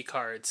of rookie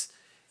cards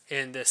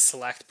in this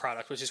select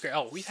product, which is great.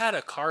 Oh, we've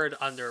had cards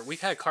under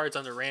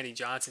Randy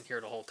Johnson here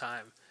the whole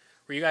time.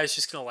 Were you guys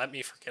just gonna let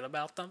me forget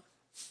about them?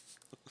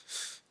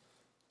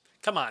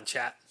 Come on,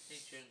 chat. Hey,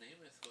 Joe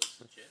Namath was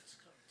the Jets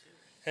card too.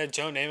 Yeah,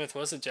 Joe Namath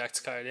was a Jets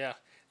card, yeah.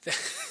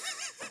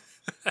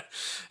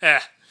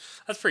 Yeah,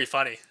 that's pretty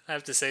funny. I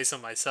have to say so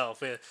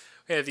myself. We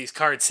have these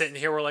cards sitting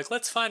here. We're like,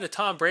 let's find a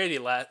Tom Brady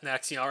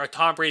next. Or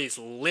Tom Brady's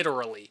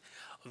literally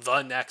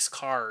the next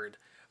card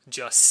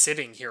just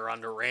sitting here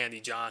under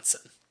Randy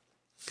Johnson.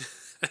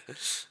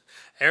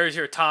 There's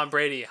your Tom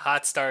Brady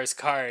Hot Stars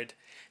card.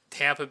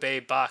 Tampa Bay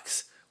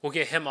Bucks. We'll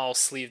get him all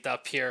sleeved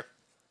up here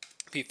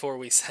before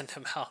we send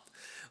him out.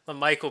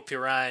 Michael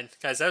Pirine.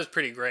 Guys, that was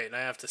pretty great, I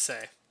have to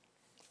say.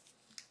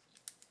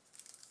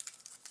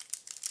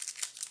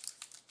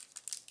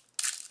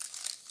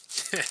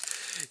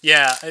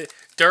 Yeah,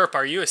 Derp,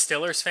 are you a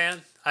Steelers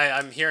fan?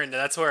 I'm hearing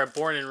that's where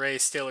born and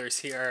raised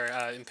Steelers here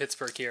in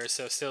Pittsburgh here,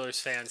 so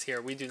Steelers fans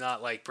here. We do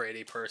not like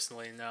Brady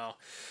personally, no.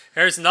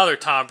 There's another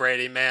Tom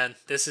Brady, man.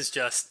 This is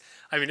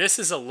this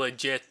is a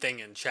legit thing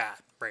in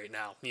chat right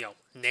now.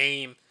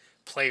 Name,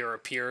 player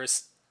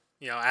appears.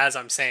 As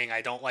I'm saying,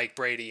 I don't like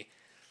Brady.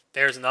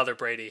 There's another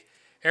Brady.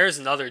 There's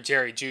another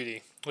Jerry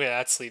Jeudy. Yeah,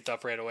 that's sleeved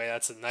up right away.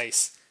 That's a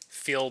nice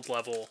field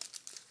level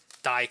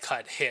die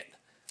cut hit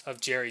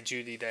of Jerry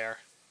Jeudy there.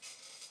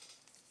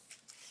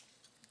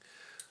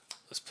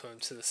 Let's put him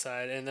to the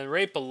side. And then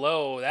right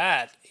below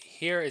that,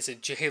 here is a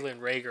Jalen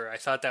Reagor. I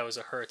thought that was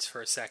a Hurts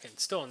for a second.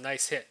 Still a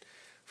nice hit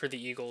for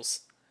the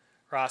Eagles.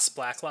 Ross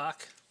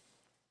Blacklock.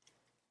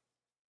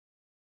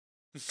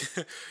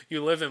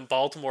 You live in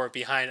Baltimore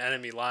behind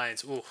enemy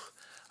lines. Ooh,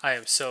 I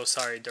am so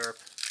sorry, Derp.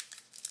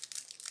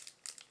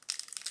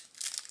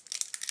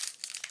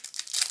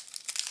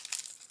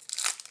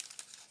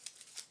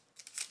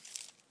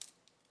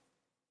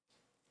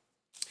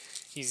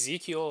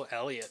 Ezekiel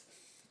Elliott.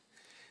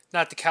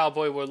 Not the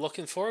cowboy we're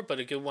looking for, but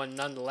a good one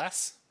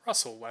nonetheless.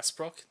 Russell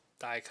Westbrook,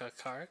 die cut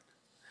card.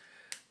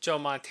 Joe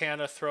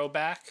Montana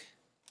throwback.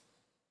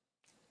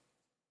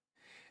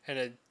 And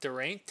a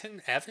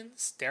Darrington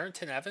Evans.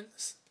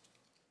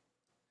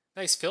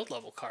 Nice field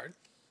level card.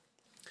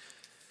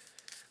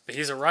 But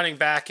he's a running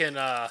back in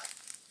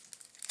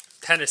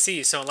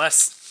Tennessee, so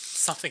unless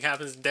something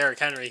happens to Derrick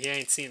Henry, he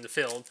ain't seen the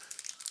field.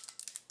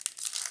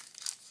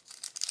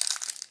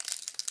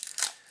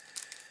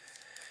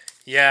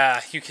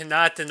 Yeah, you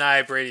cannot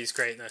deny Brady's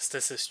greatness.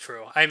 This is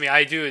true. I mean,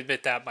 I do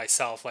admit that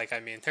myself. Like, I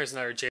mean, there's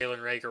another Jalen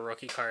Reagor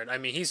rookie card. I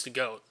mean, he's the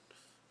GOAT.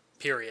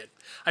 Period.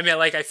 I mean,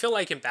 like, I feel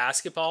like in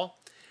basketball,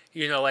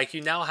 you know, like,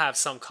 you now have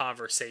some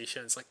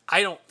conversations. Like,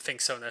 I don't think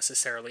so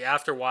necessarily.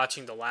 After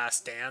watching The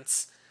Last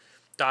Dance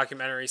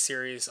documentary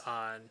series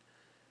on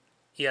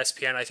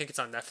ESPN, I think it's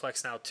on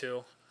Netflix now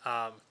too.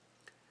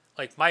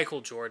 Like,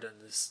 Michael Jordan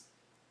is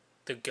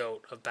the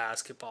GOAT of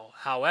basketball.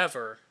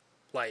 However,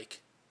 like,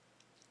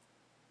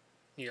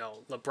 you know,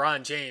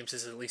 LeBron James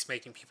is at least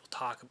making people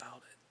talk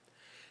about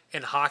it.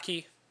 In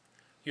hockey,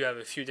 you have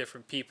a few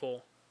different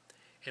people.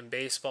 In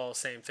baseball,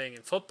 same thing.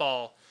 In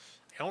football,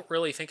 I don't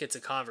really think it's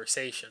a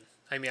conversation.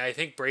 I mean, I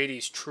think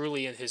Brady's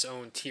truly in his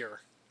own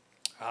tier.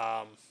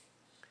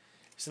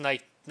 It's a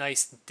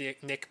nice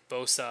Nick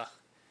Bosa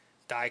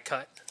die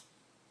cut.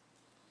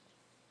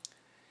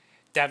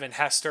 Devin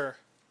Hester,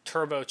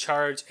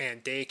 Turbocharge,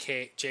 and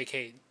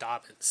J.K.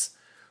 Dobbins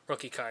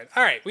rookie card.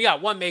 All right, we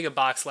got one mega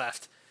box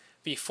left.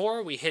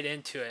 Before we hit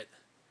into it,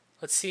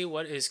 let's see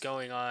what is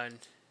going on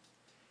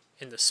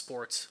in the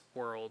sports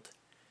world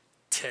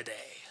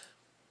today.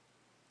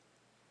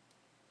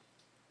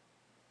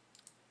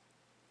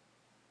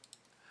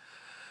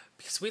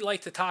 Because we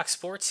like to talk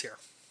sports here.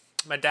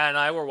 My dad and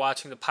I were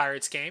watching the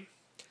Pirates game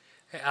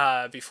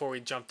before we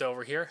jumped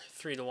over here.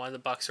 3-1, the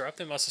Bucks are up.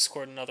 They must have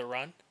scored another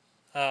run.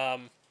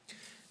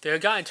 They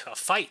got into a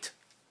fight,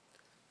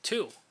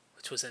 too,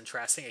 which was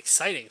interesting,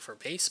 exciting for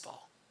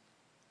baseball.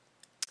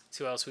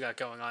 See what else we got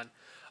going on.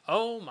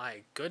 Oh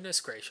my goodness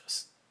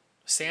gracious.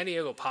 San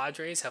Diego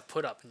Padres have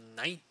put up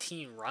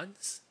 19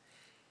 runs.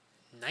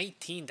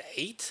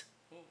 19-8?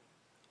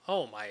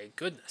 Oh my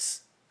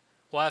goodness.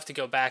 We'll have to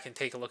go back and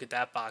take a look at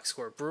that box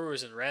score.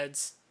 Brewers and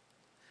Reds.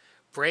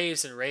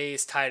 Braves and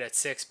Rays tied at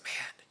 6.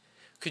 Man,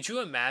 could you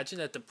imagine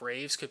that the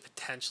Braves could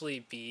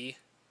potentially be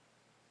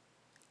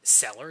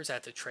sellers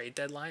at the trade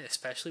deadline,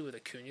 especially with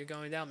Acuna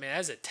going down? Man,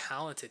 that's a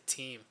talented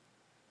team.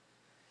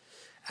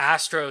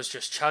 Astros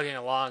just chugging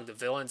along, the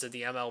villains of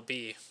the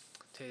MLB.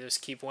 They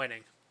just keep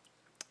winning.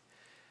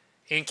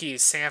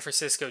 Yankees, San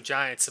Francisco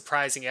Giants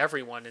surprising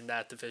everyone in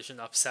that division,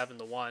 up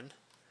 7-1.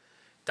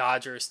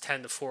 Dodgers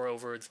 10-4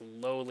 over the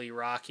lowly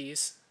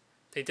Rockies.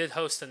 They did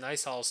host a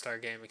nice All-Star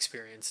game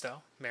experience,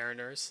 though.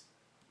 Mariners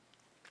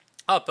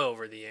up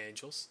over the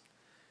Angels.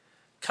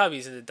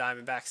 Cubbies and the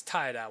Diamondbacks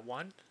tied at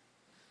 1.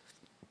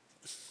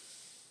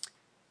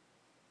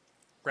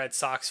 Red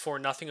Sox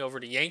 4-0 over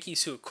the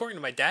Yankees, who, according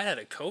to my dad, had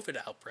a COVID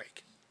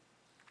outbreak.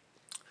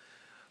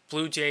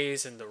 Blue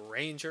Jays and the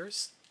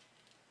Rangers.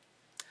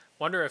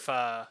 Wonder if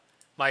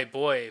my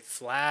boy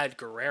Vlad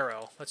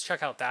Guerrero, let's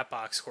check out that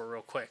box score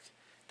real quick.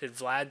 Did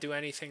Vlad do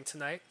anything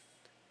tonight?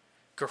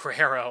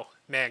 Guerrero,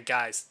 man,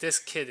 guys, this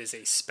kid is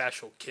a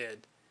special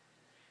kid.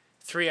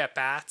 3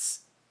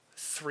 at-bats,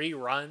 3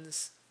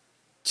 runs,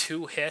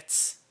 2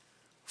 hits,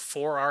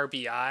 4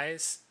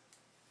 RBIs.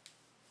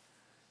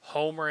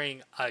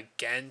 Homering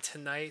again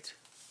tonight.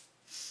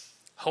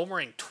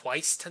 Homering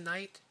twice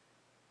tonight.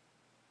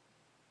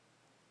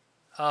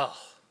 Oh.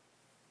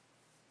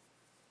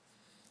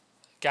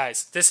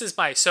 Guys, this is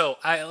my... So,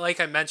 like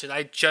I mentioned,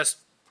 I just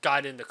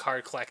got into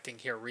card collecting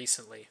here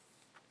recently.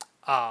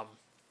 My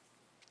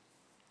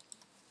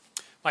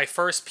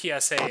first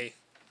PSA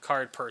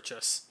card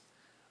purchase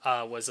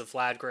was a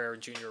Vlad Guerrero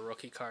Jr.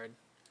 rookie card.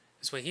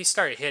 Because when he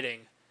started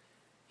hitting,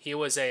 he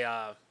was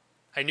I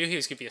knew he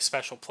was going to be a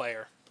special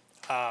player.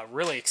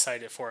 Really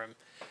excited for him.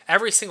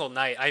 Every single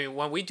night, I mean,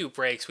 when we do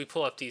breaks, we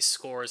pull up these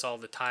scores all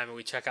the time, and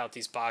we check out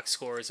these box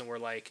scores, and we're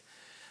like,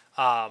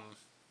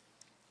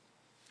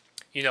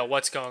 you know,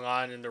 what's going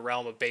on in the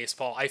realm of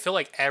baseball. I feel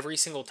like every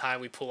single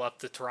time we pull up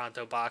the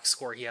Toronto box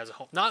score, he has a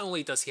home. Not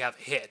only does he have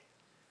a hit,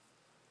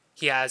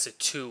 he has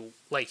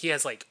he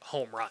has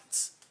home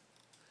runs.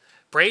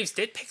 Braves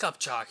did pick up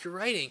Jock. You're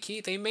right, Inky.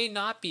 They may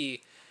not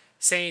be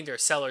saying they're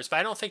sellers, but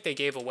I don't think they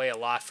gave away a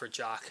lot for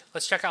Jock.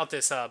 Let's check out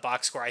this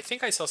box score. I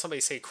think I saw somebody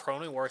say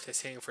Cronenworth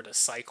is hitting for the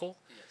cycle.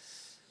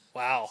 Yes.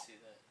 Wow.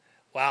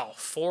 Wow,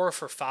 4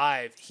 for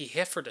 5. He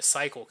hit for the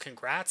cycle.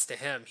 Congrats to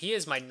him. He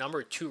is my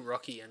number 2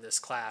 rookie in this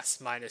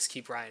class, minus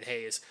Keep Ryan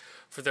Hayes.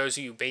 For those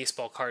of you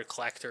baseball card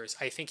collectors,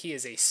 I think he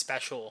is a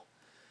special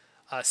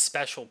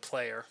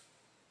player.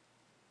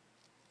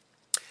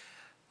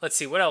 Let's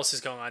see what else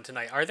is going on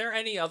tonight. Are there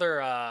any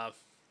other?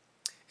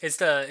 Is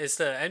the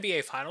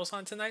NBA Finals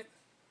on tonight?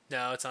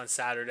 No, it's on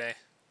Saturday.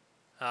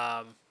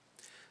 So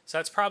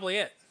that's probably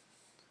it.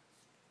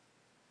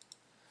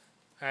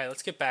 All right,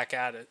 let's get back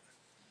at it.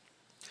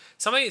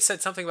 Somebody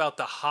said something about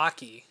the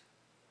hockey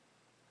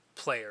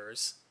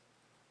players.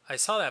 I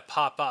saw that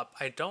pop up.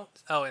 I don't.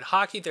 Oh, in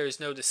hockey, there is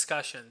no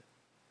discussion.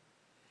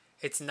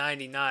 It's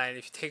 99.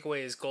 If you take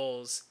away his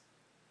goals,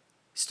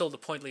 still the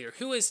point leader.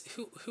 Who is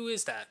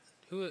that?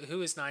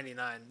 Who is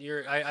 99?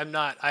 I'm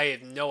not. I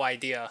have no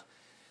idea.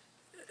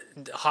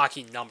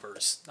 Hockey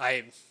numbers.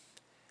 I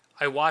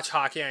watch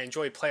hockey. I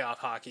enjoy playoff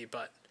hockey,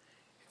 but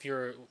if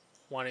you're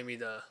wanting me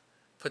to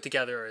put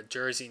together a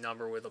jersey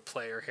number with a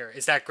player here,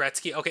 is that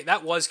Gretzky? Okay,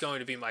 that was going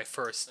to be my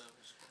first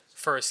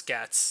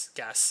guess.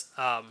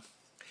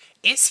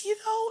 Is he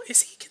though?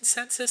 Is he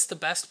consensus the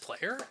best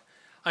player?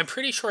 I'm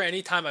pretty sure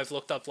anytime I've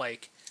looked up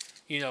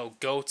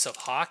goats of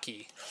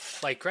hockey,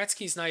 like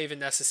Gretzky's not even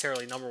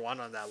necessarily number 1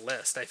 on that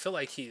list. I feel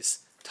like he's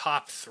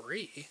top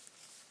 3.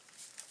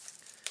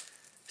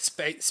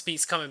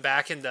 Speed's coming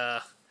back in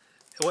the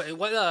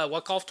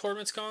what golf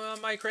tournament's going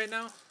on, Mike, right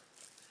now?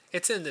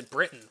 It's in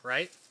Britain,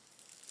 right?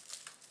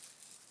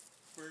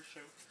 British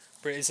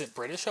Open. Is it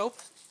British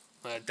Open?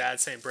 My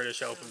dad's saying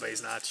British Open, but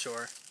he's not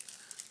sure.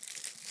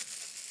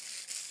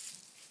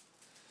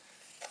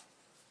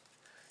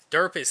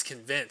 Derp is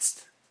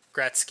convinced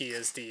Gretzky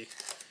is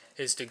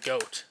the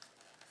GOAT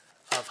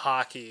of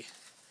hockey.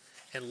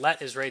 And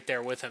Let is right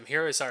there with him.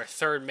 Here is our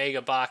 3rd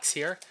mega box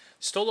here.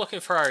 Still looking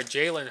for our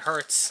Jalen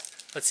Hurts.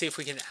 Let's see if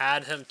we can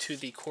add him to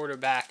the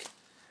quarterback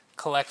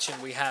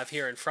collection we have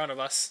here in front of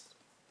us.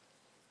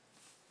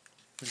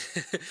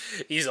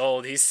 He's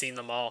old. He's seen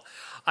them all.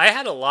 I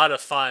had a lot of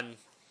fun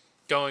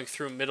going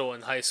through middle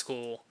and high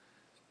school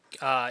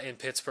in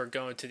Pittsburgh,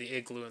 going to the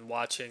Igloo and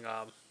watching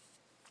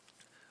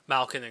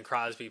Malkin and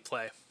Crosby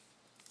play.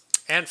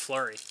 And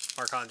Fleury,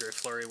 Marc-Andre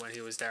Fleury, when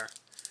he was there.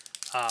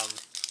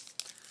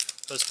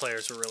 Those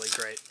players were really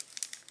great.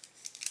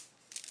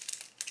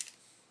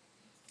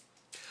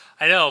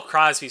 I know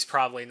Crosby's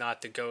probably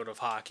not the GOAT of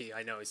hockey.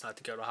 I know he's not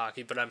the GOAT of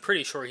hockey, but I'm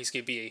pretty sure he's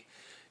going to be,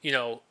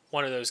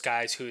 one of those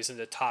guys who is in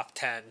the top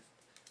 10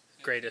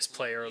 greatest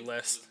player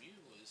list.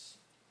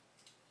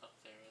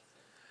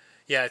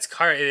 Yeah, it's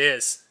hard. It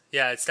is.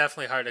 Yeah, it's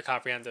definitely hard to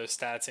comprehend those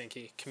stats,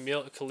 Inky.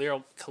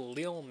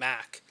 Khalil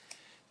Mack,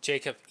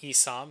 Jacob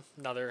Esom,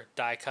 another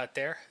die cut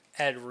there.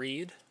 Ed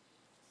Reed.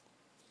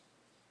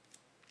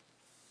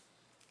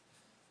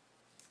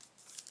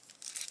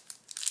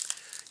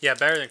 Yeah,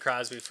 better than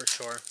Crosby for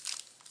sure.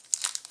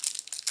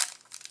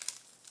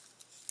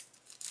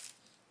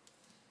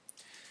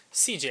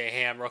 CJ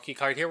Ham rookie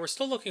card here. We're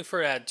still looking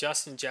for that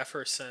Justin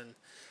Jefferson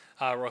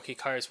rookie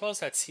card, as well as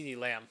that CeeDee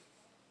Lamb.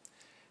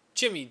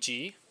 Jimmy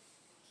G.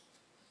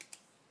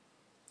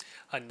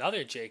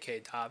 Another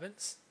J.K.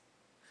 Dobbins.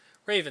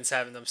 Ravens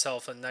having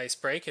themselves a nice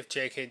break if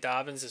J.K.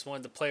 Dobbins is one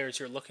of the players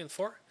you're looking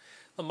for.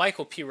 The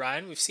Michael P.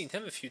 Ryan, we've seen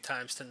him a few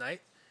times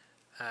tonight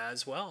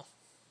as well.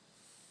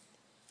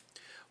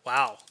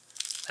 Wow,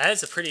 that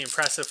is a pretty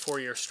impressive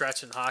 4-year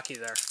stretch in hockey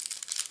there.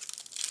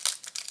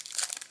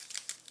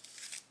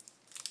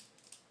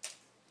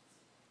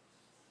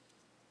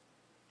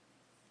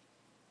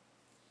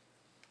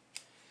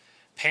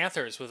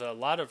 Panthers with a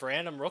lot of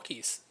random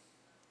rookies.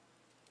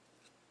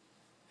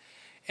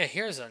 And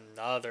here's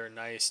another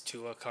nice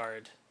Tua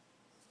card.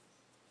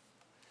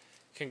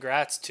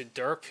 Congrats to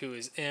Derp, who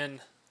is in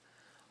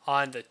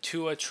on the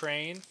Tua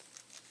train.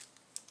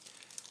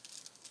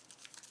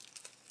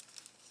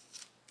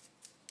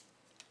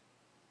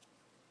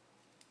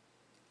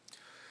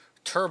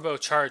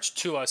 Turbocharged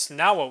Tua. So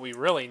now what we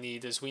really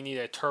need is we need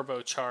a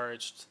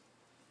turbocharged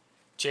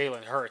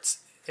Jalen Hurts,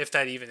 if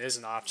that even is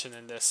an option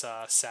in this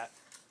set.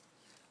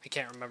 I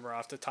can't remember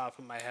off the top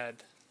of my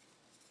head.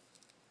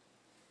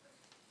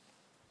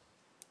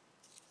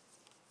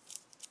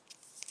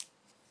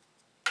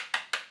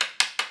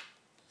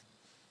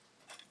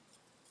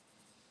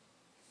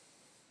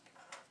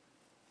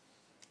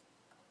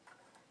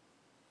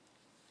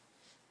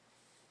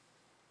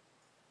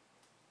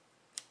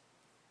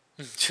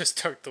 Just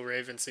target the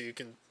Raven so you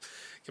can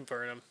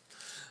burn him.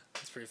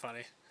 That's pretty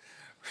funny.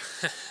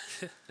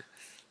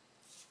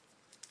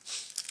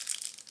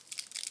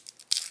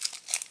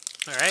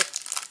 All right,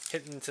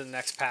 hitting into the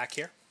next pack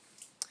here.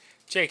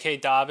 J.K.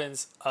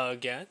 Dobbins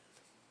again.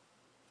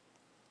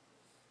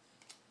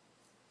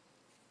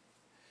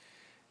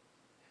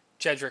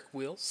 Jedrick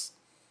Wills.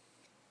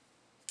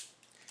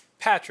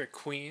 Patrick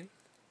Queen.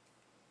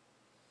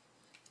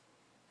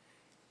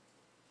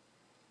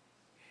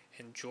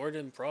 And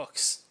Jordan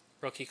Brooks,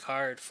 rookie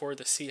card for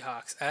the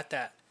Seahawks at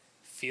that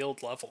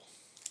field level.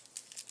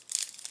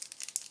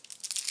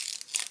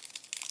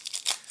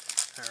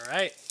 All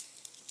right.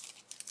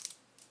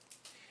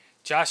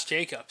 Josh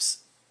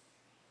Jacobs.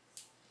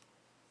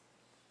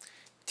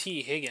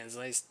 T. Higgins,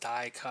 nice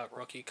die cut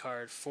rookie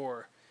card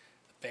for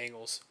the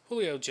Bengals.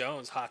 Julio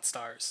Jones, hot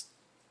stars.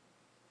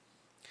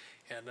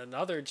 And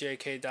another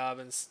J.K.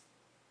 Dobbins.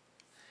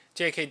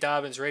 J.K.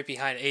 Dobbins right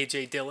behind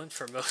A.J. Dillon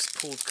for most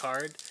pulled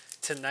card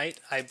tonight,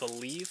 I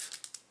believe.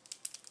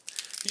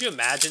 Could you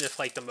imagine if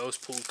like the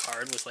most pulled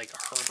card was like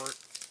a Herbert?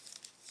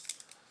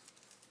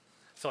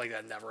 I feel like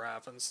that never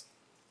happens.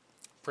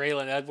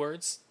 Braylon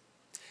Edwards.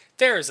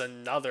 There's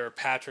another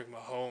Patrick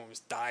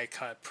Mahomes die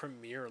cut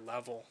premier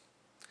level.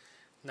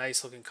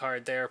 Nice looking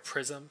card there.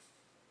 Prism.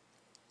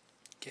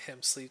 Get him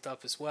sleeved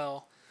up as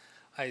well.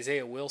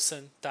 Isaiah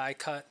Wilson die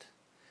cut.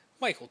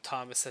 Michael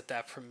Thomas at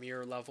that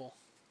premier level.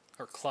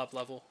 Or club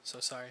level, so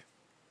sorry.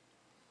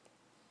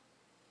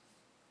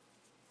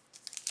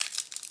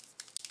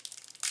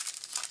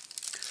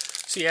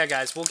 So yeah,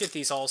 guys, we'll get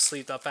these all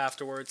sleeved up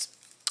afterwards.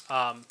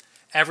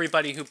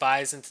 Everybody who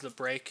buys into the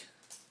break,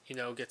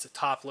 gets a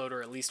top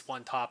loader, at least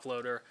one top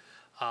loader.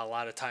 A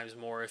lot of times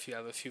more if you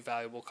have a few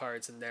valuable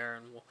cards in there.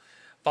 And we'll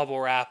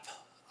bubble wrap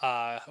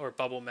or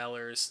bubble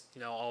mailers,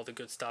 all the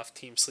good stuff,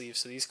 team sleeves.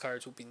 So these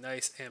cards will be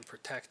nice and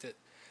protected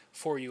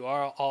for you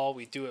all.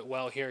 We do it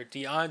well here.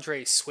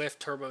 DeAndre Swift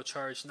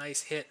turbocharged,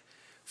 nice hit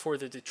for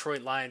the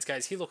Detroit Lions.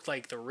 Guys, he looked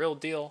like the real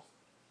deal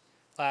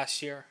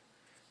last year.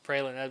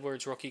 Braylon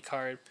Edwards rookie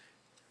card.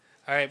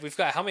 All right, we've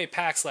got how many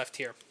packs left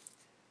here?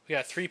 We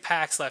got 3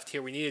 packs left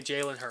here. We need a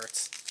Jalen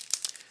Hurts.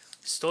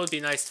 Still would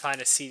be nice to find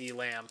a CeeDee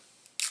Lamb.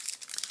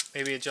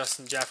 Maybe a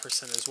Justin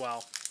Jefferson as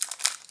well.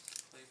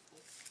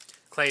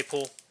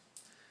 Claypool.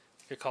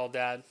 Good call,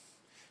 Dad.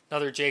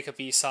 Another Jacob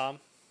Esom.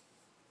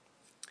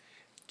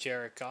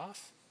 Jared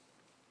Goff.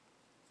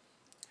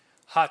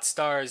 Hot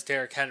stars,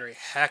 Derrick Henry.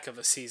 Heck of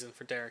a season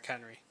for Derrick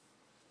Henry.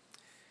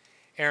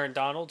 Aaron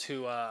Donald,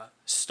 who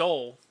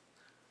stole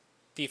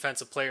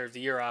Defensive Player of the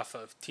Year off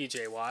of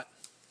TJ Watt.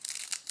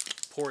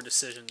 Poor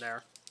decision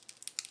there.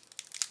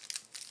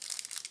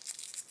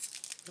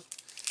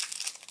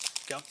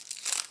 Go.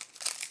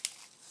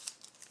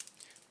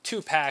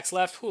 2 packs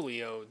left.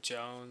 Julio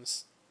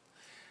Jones.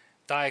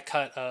 Die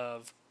cut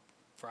of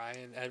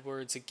Brian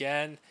Edwards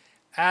again.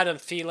 Adam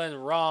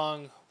Thielen,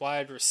 wrong.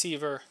 Wide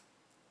receiver.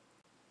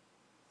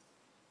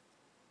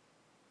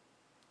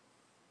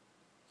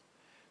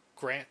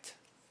 Grant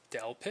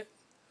Delpit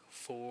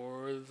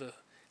for the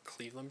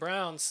Cleveland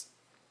Browns.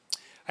 All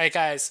right,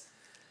 guys.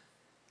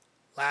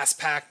 Last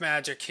pack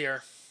magic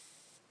here.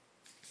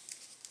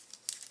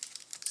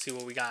 See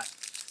what we got.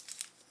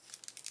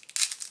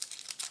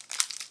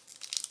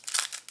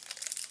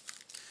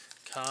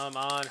 Come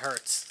on,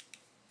 Hurts.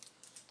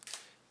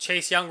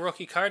 Chase Young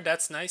rookie card.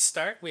 That's a nice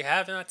start. We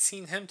have not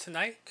seen him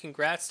tonight.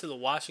 Congrats to the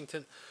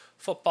Washington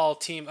football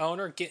team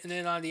owner getting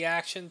in on the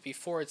action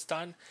before it's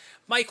done.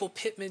 Michael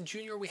Pittman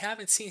Jr. We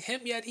haven't seen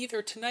him yet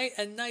either tonight.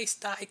 A nice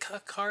die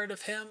cut card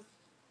of him.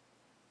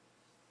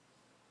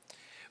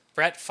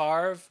 Brett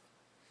Favre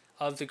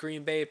of the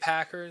Green Bay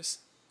Packers.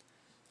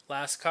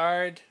 Last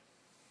card.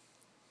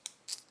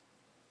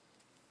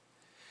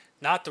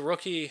 Not the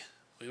rookie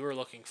we were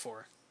looking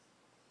for.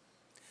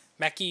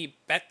 Mekhi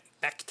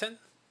Becton,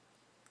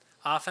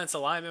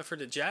 offensive lineman for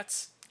the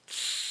Jets.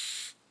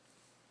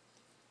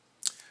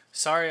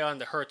 Sorry on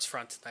the Hurts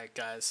front tonight,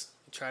 guys.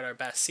 We tried our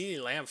best.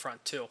 CeeDee Lamb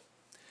front, too.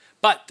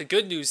 But the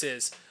good news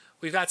is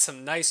we've got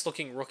some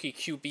nice-looking rookie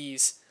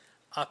QBs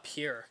up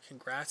here.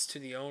 Congrats to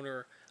the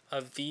owner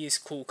of these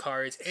cool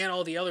cards and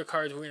all the other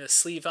cards we're going to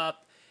sleeve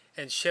up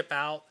and ship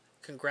out.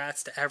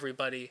 Congrats to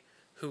everybody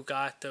who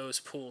got those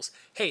pools.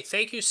 Hey,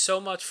 thank you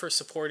so much for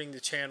supporting the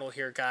channel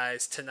here,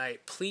 guys,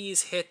 tonight.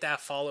 Please hit that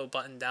follow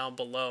button down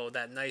below,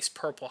 that nice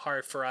purple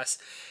heart for us.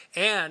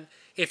 And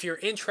if you're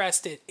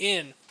interested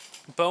in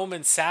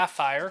Bowman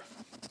Sapphire,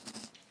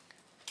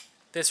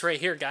 this right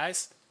here,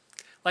 guys,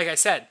 like I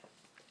said,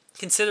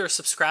 consider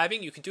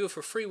subscribing. You can do it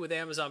for free with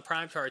Amazon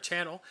Prime to our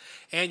channel,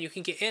 and you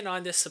can get in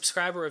on this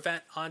subscriber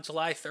event on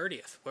July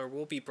 30th, where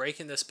we'll be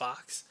breaking this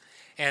box,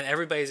 and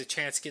everybody has a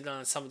chance to get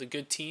on some of the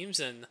good teams,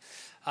 and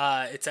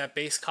it's at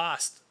base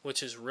cost,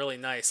 which is really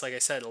nice. Like I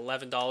said,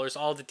 $11.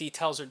 All the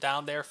details are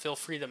down there. Feel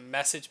free to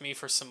message me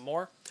for some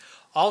more.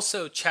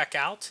 Also, check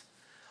out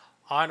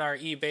on our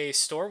eBay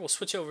store. We'll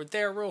switch over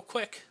there real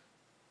quick.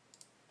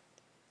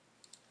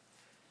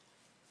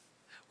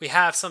 We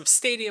have some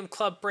Stadium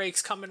Club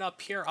breaks coming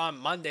up here on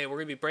Monday. We're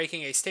going to be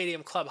breaking a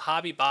Stadium Club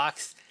hobby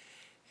box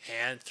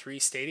and 3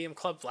 Stadium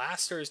Club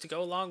blasters to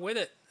go along with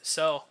it.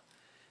 So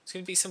it's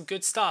going to be some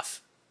good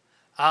stuff.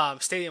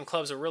 Stadium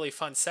Club's a really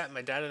fun set.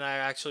 My dad and I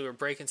actually were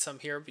breaking some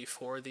here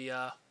before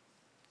the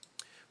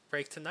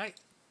break tonight.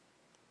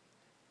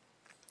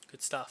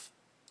 Good stuff.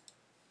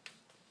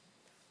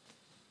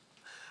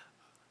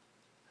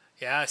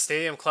 Yeah,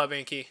 Stadium Club,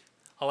 Inky.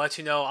 I'll let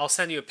you know. I'll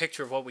send you a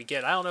picture of what we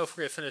get. I don't know if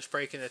we're going to finish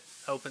breaking it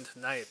open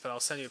tonight, but I'll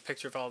send you a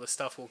picture of all the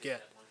stuff we'll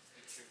get.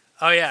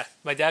 Oh, yeah.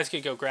 My dad's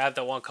going to go grab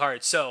that one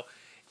card. So,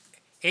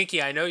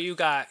 Inky, I know you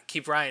got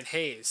Keep Ryan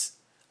Hayes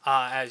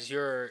as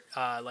your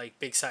like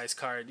big size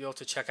card. You'll have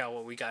to check out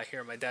what we got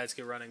here. My dad's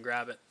going to run and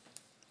grab it.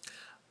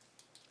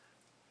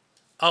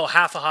 Oh,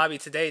 half a hobby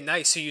today.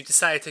 Nice. So you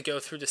decided to go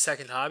through the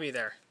second hobby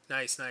there.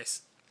 Nice,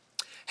 nice.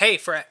 Hey,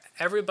 for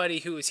everybody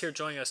who is here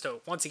joining us,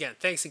 though, once again,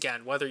 thanks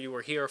again. Whether you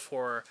were here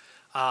for,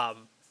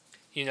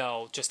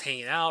 just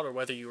hanging out, or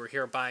whether you were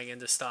here buying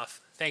into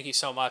stuff, thank you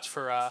so much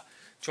for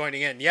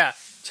joining in. Yeah,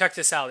 check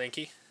this out,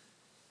 Inky.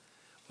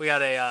 We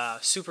got a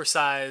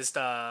supersized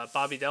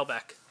Bobby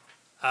Delbeck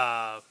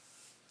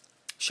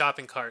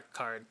shopping cart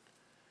card,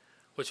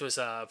 which was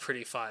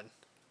pretty fun.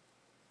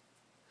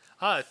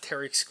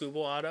 Tariq Skubal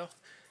auto.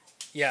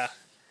 Yeah,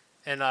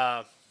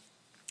 and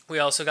we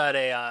also got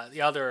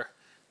the other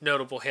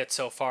notable hit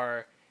so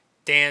far,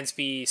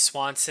 Dansby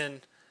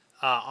Swanson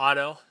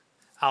auto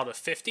out of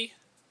 50,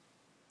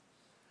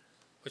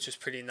 which is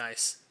pretty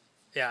nice.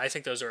 Yeah, I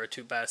think those are our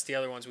two best. The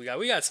other ones we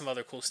got some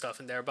other cool stuff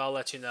in there, but I'll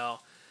let you know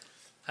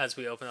as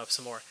we open up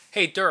some more.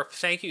 Hey, Derp,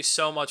 thank you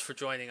so much for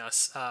joining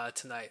us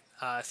tonight.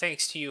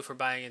 Thanks to you for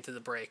buying into the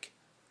break,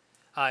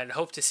 and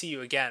hope to see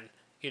you again.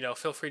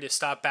 Feel free to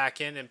stop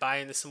back in and buy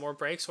into some more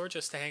breaks, or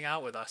just to hang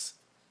out with us.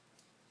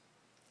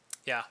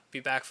 Yeah, be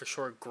back for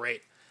sure.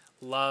 Great.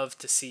 Love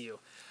to see you.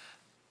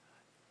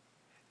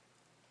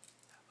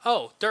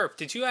 Oh, Derp,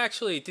 did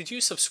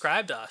you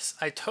subscribe to us?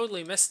 I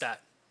totally missed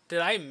that. Did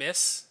I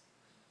miss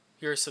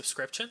your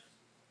subscription?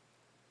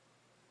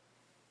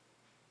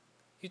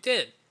 You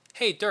did.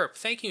 Hey, Derp,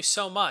 thank you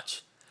so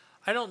much.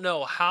 I don't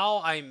know how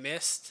I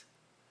missed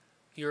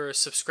your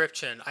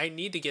subscription. I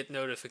need to get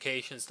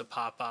notifications to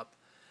pop up.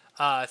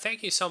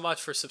 Thank you so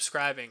much for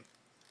subscribing,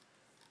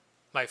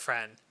 my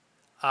friend.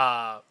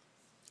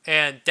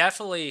 And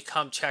definitely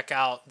come check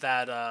out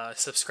that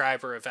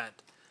subscriber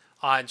event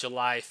on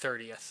July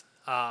 30th.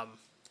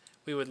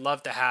 We would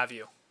love to have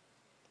you.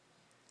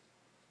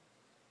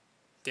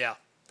 Yeah.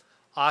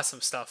 Awesome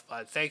stuff,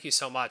 bud. Thank you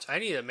so much. I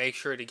need to make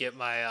sure to get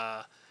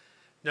my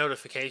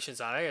notifications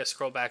on. I gotta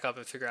scroll back up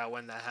and figure out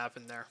when that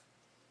happened there.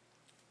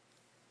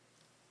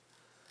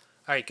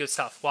 All right, good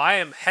stuff. Well, I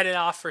am headed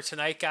off for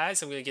tonight,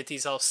 guys. I'm gonna get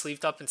these all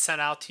sleeved up and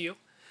sent out to you.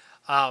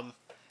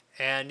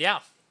 And yeah,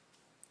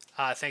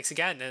 thanks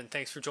again, and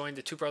thanks for joining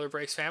the Two Brother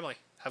Breaks family.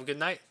 Have a good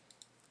night.